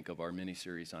 2, I think, of our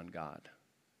mini-series on God,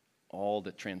 all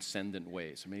the transcendent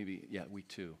ways, week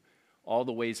 2, all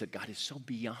the ways that God is so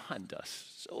beyond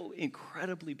us, so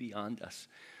incredibly beyond us.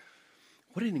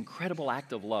 What an incredible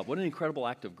act of love, what an incredible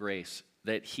act of grace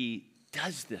that he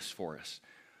does this for us,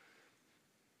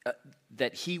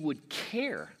 that he would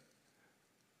care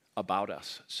about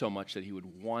us so much that he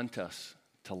would want us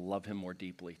to love him more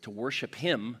deeply, to worship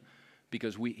him,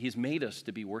 because he's made us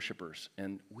to be worshipers,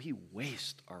 and we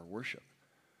waste our worship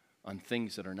on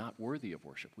things that are not worthy of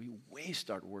worship. We waste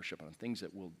our worship on things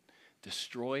that will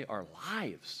destroy our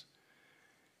lives.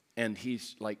 And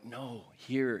he's like, no,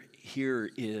 here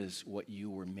is what you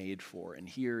were made for, and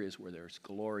here is where there's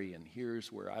glory, and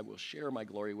here's where I will share my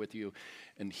glory with you,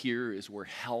 and here is where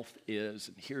health is,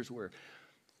 and here's where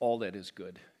all that is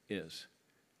good is.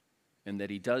 And that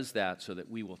he does that so that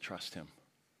we will trust him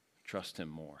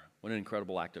more. What an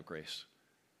incredible act of grace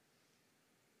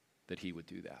that he would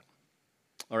do that.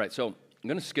 All right, so I'm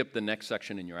going to skip the next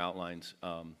section in your outlines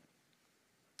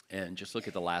and just look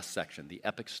at the last section, the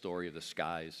epic story of the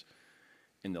skies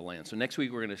in the land. So next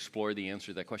week we're going to explore the answer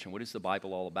to that question. What is the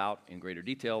Bible all about in greater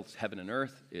detail? Heaven and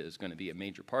earth is going to be a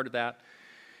major part of that.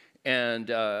 And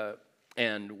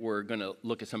we're going to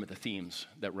look at some of the themes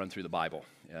that run through the Bible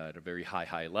at a very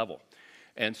high level.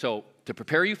 And so to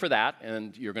prepare you for that,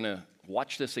 and you're going to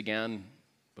watch this again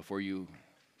before you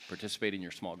participate in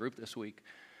your small group this week,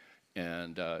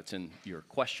 and it's in your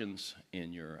questions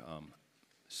in your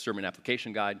sermon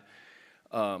application guide.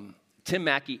 Tim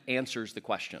Mackie answers the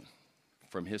question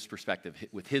from his perspective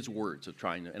with his words of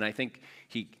trying to, and I think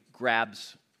he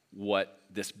grabs what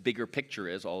this bigger picture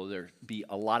is, although there be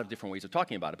a lot of different ways of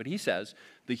talking about it. But he says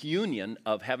the union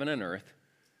of heaven and earth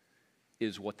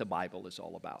is what the Bible is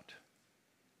all about.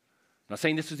 not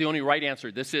saying this is the only right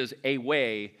answer. This is a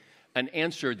way, an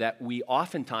answer that we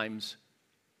oftentimes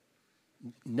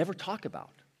never talk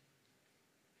about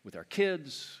with our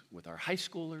kids, with our high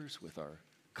schoolers, with our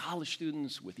college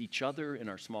students, with each other in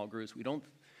our small groups. We don't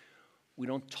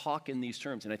talk in these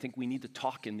terms, and I think we need to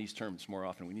talk in these terms more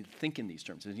often. We need to think in these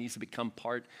terms. It needs to become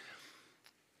part,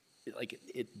 like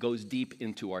it goes deep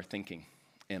into our thinking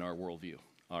and our worldview,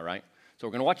 all right? So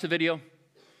we're going to watch the video,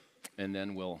 and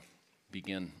then we'll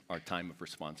begin our time of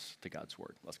response to God's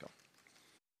word. Let's go.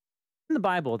 In the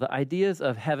Bible, the ideas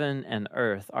of heaven and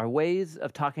earth are ways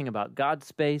of talking about God's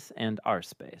space and our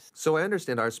space. So I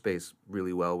understand our space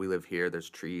really well. We live here. There's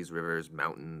trees, rivers,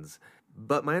 mountains.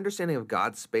 But my understanding of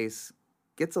God's space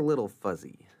gets a little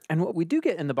fuzzy. And what we do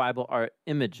get in the Bible are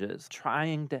images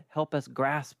trying to help us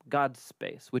grasp God's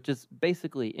space, which is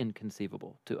basically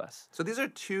inconceivable to us. So these are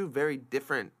two very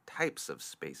different types of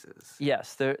spaces.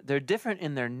 Yes, they're different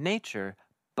in their nature,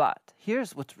 but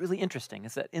here's what's really interesting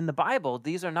is that in the Bible,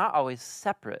 these are not always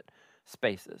separate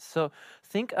spaces. So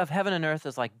think of heaven and earth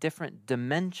as like different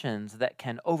dimensions that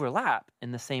can overlap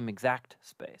in the same exact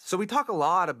space. So we talk a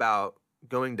lot about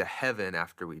going to heaven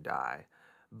after we die,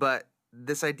 but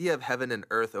this idea of heaven and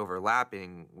earth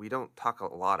overlapping, we don't talk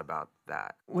a lot about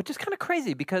that. Which is kind of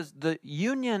crazy because the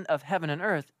union of heaven and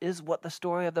earth is what the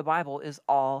story of the Bible is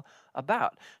all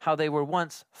about. How they were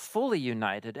once fully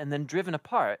united and then driven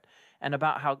apart, and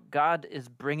about how God is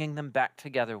bringing them back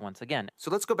together once again.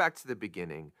 So let's go back to the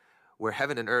beginning, where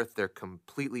heaven and earth, they're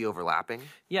completely overlapping.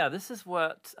 Yeah, this is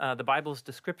what the Bible's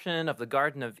description of the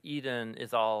Garden of Eden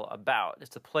is all about.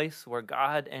 It's a place where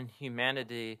God and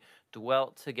humanity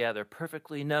dwelt together,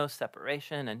 perfectly no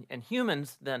separation, and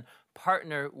humans then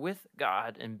partner with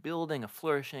God in building a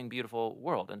flourishing, beautiful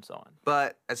world and so on.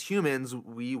 But as humans,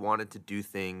 we wanted to do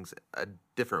things a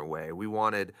different way. We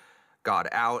wanted God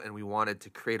out, and we wanted to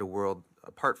create a world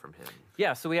apart from him.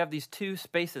 Yeah, so we have these two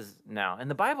spaces now. And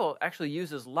the Bible actually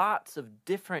uses lots of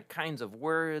different kinds of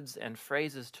words and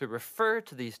phrases to refer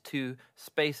to these two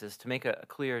spaces to make a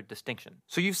clear distinction.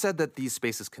 So you've said that these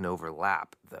spaces can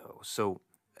overlap, though. So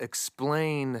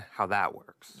explain how that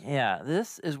works. Yeah,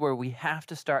 this is where we have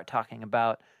to start talking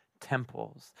about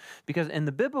temples. Because in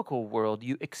the biblical world,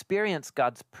 you experience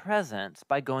God's presence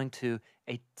by going to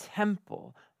a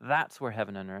temple. That's where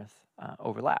heaven and earth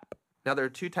overlap. Now, there are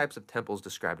two types of temples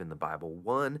described in the Bible.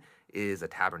 One is a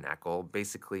tabernacle,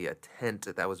 basically a tent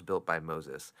that was built by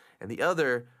Moses. And the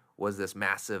other was this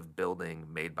massive building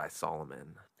made by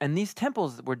Solomon. And these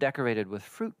temples were decorated with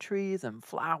fruit trees and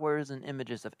flowers and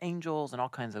images of angels and all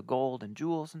kinds of gold and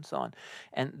jewels and so on.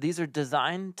 And these are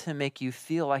designed to make you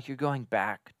feel like you're going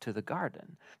back to the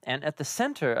garden. And at the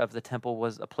center of the temple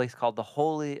was a place called the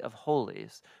Holy of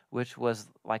Holies, which was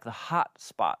like the hot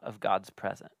spot of God's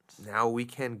presence. Now we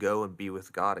can go and be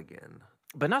with God again.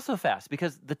 But not so fast,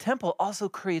 because the temple also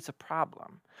creates a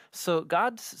problem. So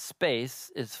God's space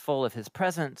is full of his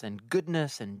presence and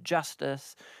goodness and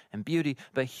justice and beauty,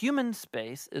 but human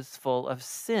space is full of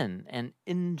sin and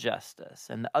injustice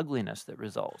and the ugliness that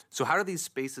results. So how do these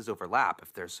spaces overlap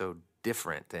if they're so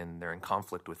different and they're in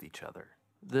conflict with each other?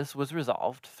 This was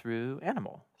resolved through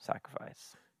animal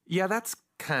sacrifice. Yeah, that's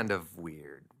kind of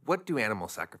weird. What do animal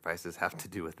sacrifices have to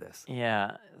do with this?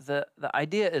 Yeah, the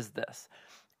idea is this.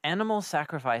 Animal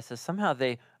sacrifices, somehow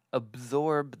they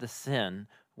absorb the sin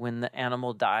when the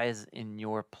animal dies in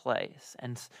your place.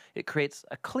 And it creates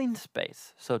a clean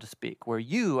space, so to speak, where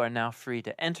you are now free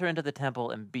to enter into the temple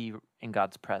and be in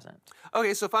God's presence.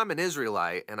 Okay, so if I'm an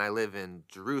Israelite and I live in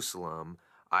Jerusalem,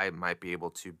 I might be able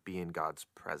to be in God's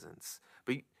presence.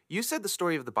 But you said the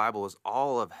story of the Bible is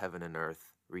all of heaven and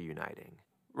earth reuniting.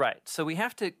 Right. So we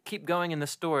have to keep going in the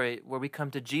story where we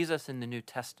come to Jesus in the New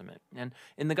Testament. And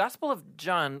in the Gospel of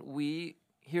John, we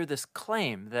hear this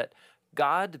claim that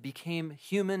God became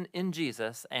human in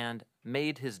Jesus and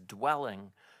made his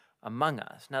dwelling among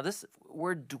us. Now, this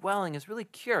word dwelling is really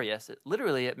curious.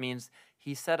 It means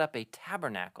he set up a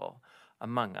tabernacle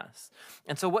among us.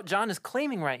 And so what John is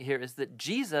claiming right here is that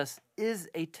Jesus is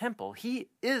a temple. He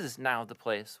is now the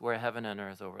place where heaven and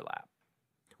earth overlap.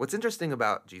 What's interesting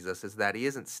about Jesus is that he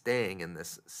isn't staying in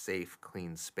this safe,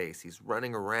 clean space. He's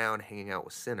running around hanging out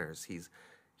with sinners. He's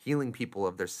healing people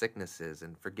of their sicknesses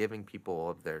and forgiving people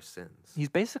of their sins. He's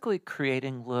basically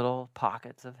creating little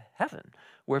pockets of heaven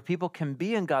where people can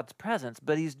be in God's presence,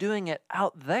 but he's doing it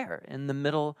out there in the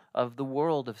middle of the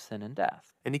world of sin and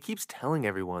death. And he keeps telling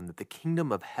everyone that the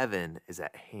kingdom of heaven is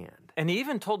at hand. And he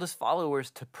even told his followers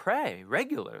to pray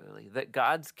regularly that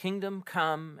God's kingdom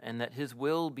come and that his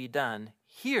will be done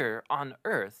here on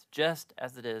earth just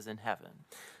as it is in heaven.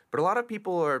 But a lot of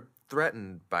people are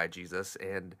threatened by Jesus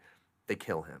and they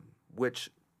kill him, which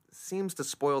seems to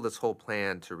spoil this whole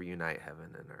plan to reunite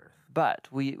heaven and earth. But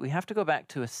we have to go back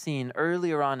to a scene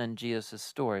earlier on in Jesus'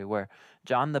 story where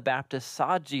John the Baptist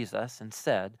saw Jesus and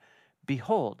said,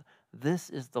 "Behold, this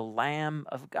is the Lamb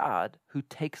of God who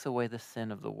takes away the sin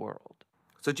of the world."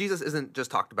 So Jesus isn't just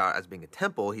talked about as being a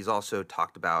temple, he's also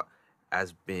talked about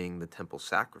as being the temple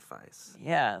sacrifice.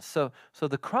 Yeah, so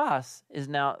the cross is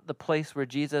now the place where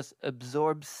Jesus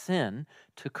absorbs sin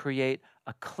to create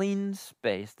a clean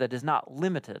space that is not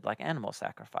limited like animal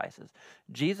sacrifices.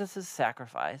 Jesus'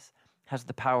 sacrifice has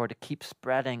the power to keep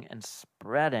spreading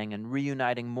and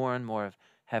reuniting more and more of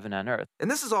heaven and earth.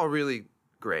 And this is all really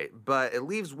great, but it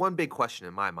leaves one big question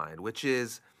in my mind, which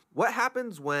is, what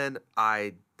happens when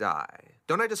I die?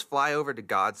 Don't I just fly over to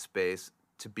God's space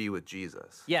to be with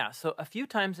Jesus? Yeah, so a few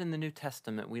times in the New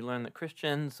Testament, we learn that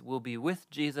Christians will be with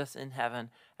Jesus in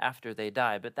heaven after they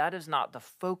die, but that is not the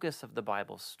focus of the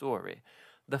Bible story.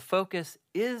 The focus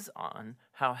is on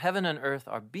how heaven and earth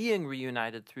are being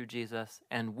reunited through Jesus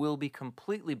and will be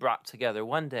completely brought together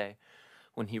one day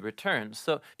when he returns.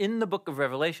 So in the book of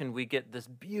Revelation, we get this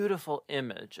beautiful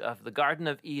image of the Garden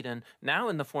of Eden, now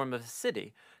in the form of a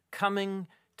city, coming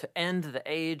to end the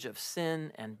age of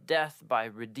sin and death by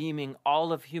redeeming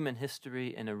all of human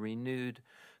history in a renewed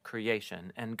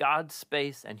creation. And God's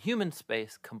space and human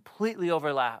space completely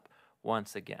overlap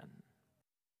once again.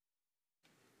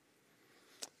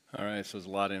 All right, so there's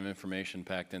a lot of information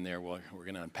packed in there. Well, we're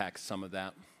going to unpack some of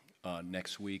that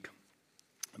next week.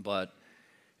 But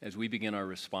as we begin our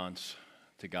response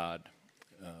to God,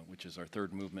 which is our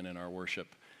third movement in our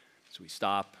worship, so we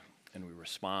stop and we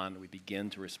respond. We begin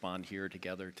to respond here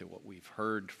together to what we've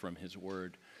heard from his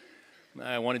word.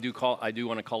 I do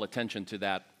want to call attention to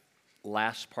that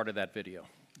last part of that video.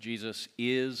 Jesus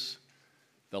is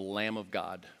the Lamb of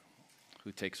God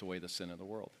who takes away the sin of the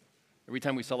world. Every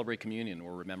time we celebrate communion,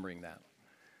 we're remembering that.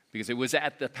 Because it was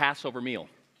at the Passover meal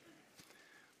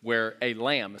where a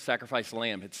lamb, a sacrificed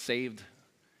lamb, had saved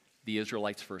the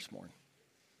Israelites' firstborn.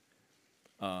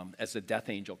 As the death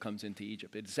angel comes into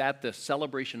Egypt. It's at the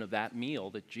celebration of that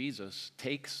meal that Jesus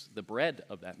takes the bread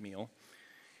of that meal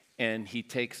and he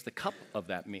takes the cup of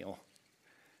that meal.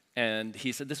 And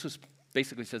he said this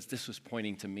was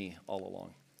pointing to me all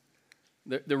along.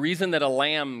 The reason that a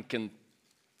lamb can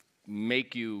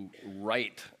make you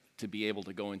right to be able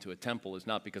to go into a temple is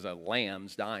not because a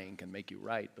lamb's dying can make you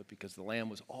right, but because the lamb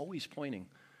was always pointing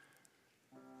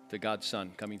to God's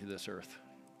Son coming to this earth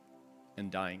and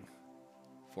dying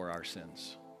for our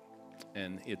sins.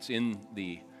 And it's in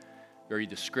the very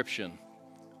description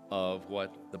of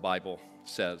what the Bible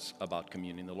says about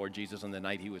communion. The Lord Jesus, on the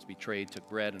night he was betrayed, took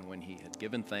bread, and when he had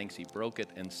given thanks, he broke it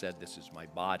and said, "This is my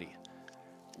body,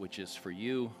 which is for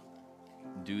you.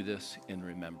 Do this in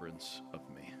remembrance of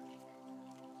me."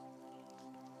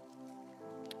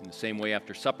 In the same way,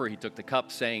 after supper, he took the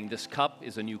cup, saying, "This cup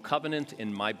is a new covenant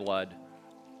in my blood.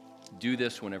 Do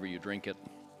this whenever you drink it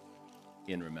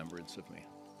in remembrance of me."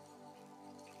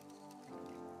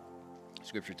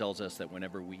 Scripture tells us that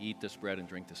whenever we eat this bread and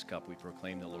drink this cup, we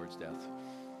proclaim the Lord's death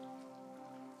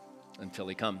until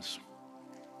he comes,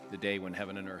 the day when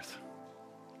heaven and earth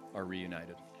are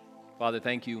reunited. Father,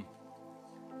 thank you.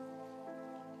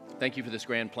 Thank you for this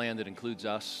grand plan that includes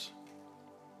us,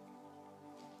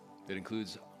 that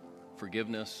includes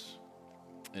forgiveness,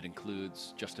 it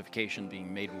includes justification,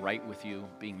 being made right with you,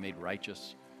 being made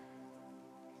righteous.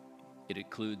 It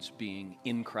includes being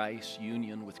in Christ,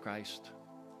 union with Christ.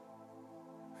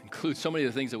 It includes so many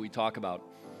of the things that we talk about,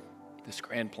 this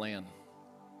grand plan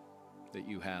that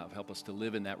you have. Help us to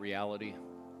live in that reality,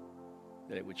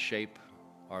 that it would shape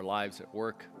our lives at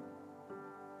work,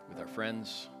 with our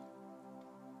friends,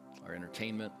 our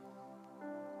entertainment,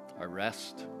 our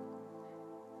rest,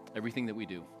 everything that we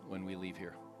do when we leave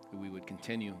here, that we would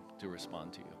continue to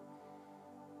respond to you.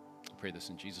 I pray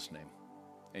this in Jesus' name.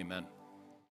 Amen.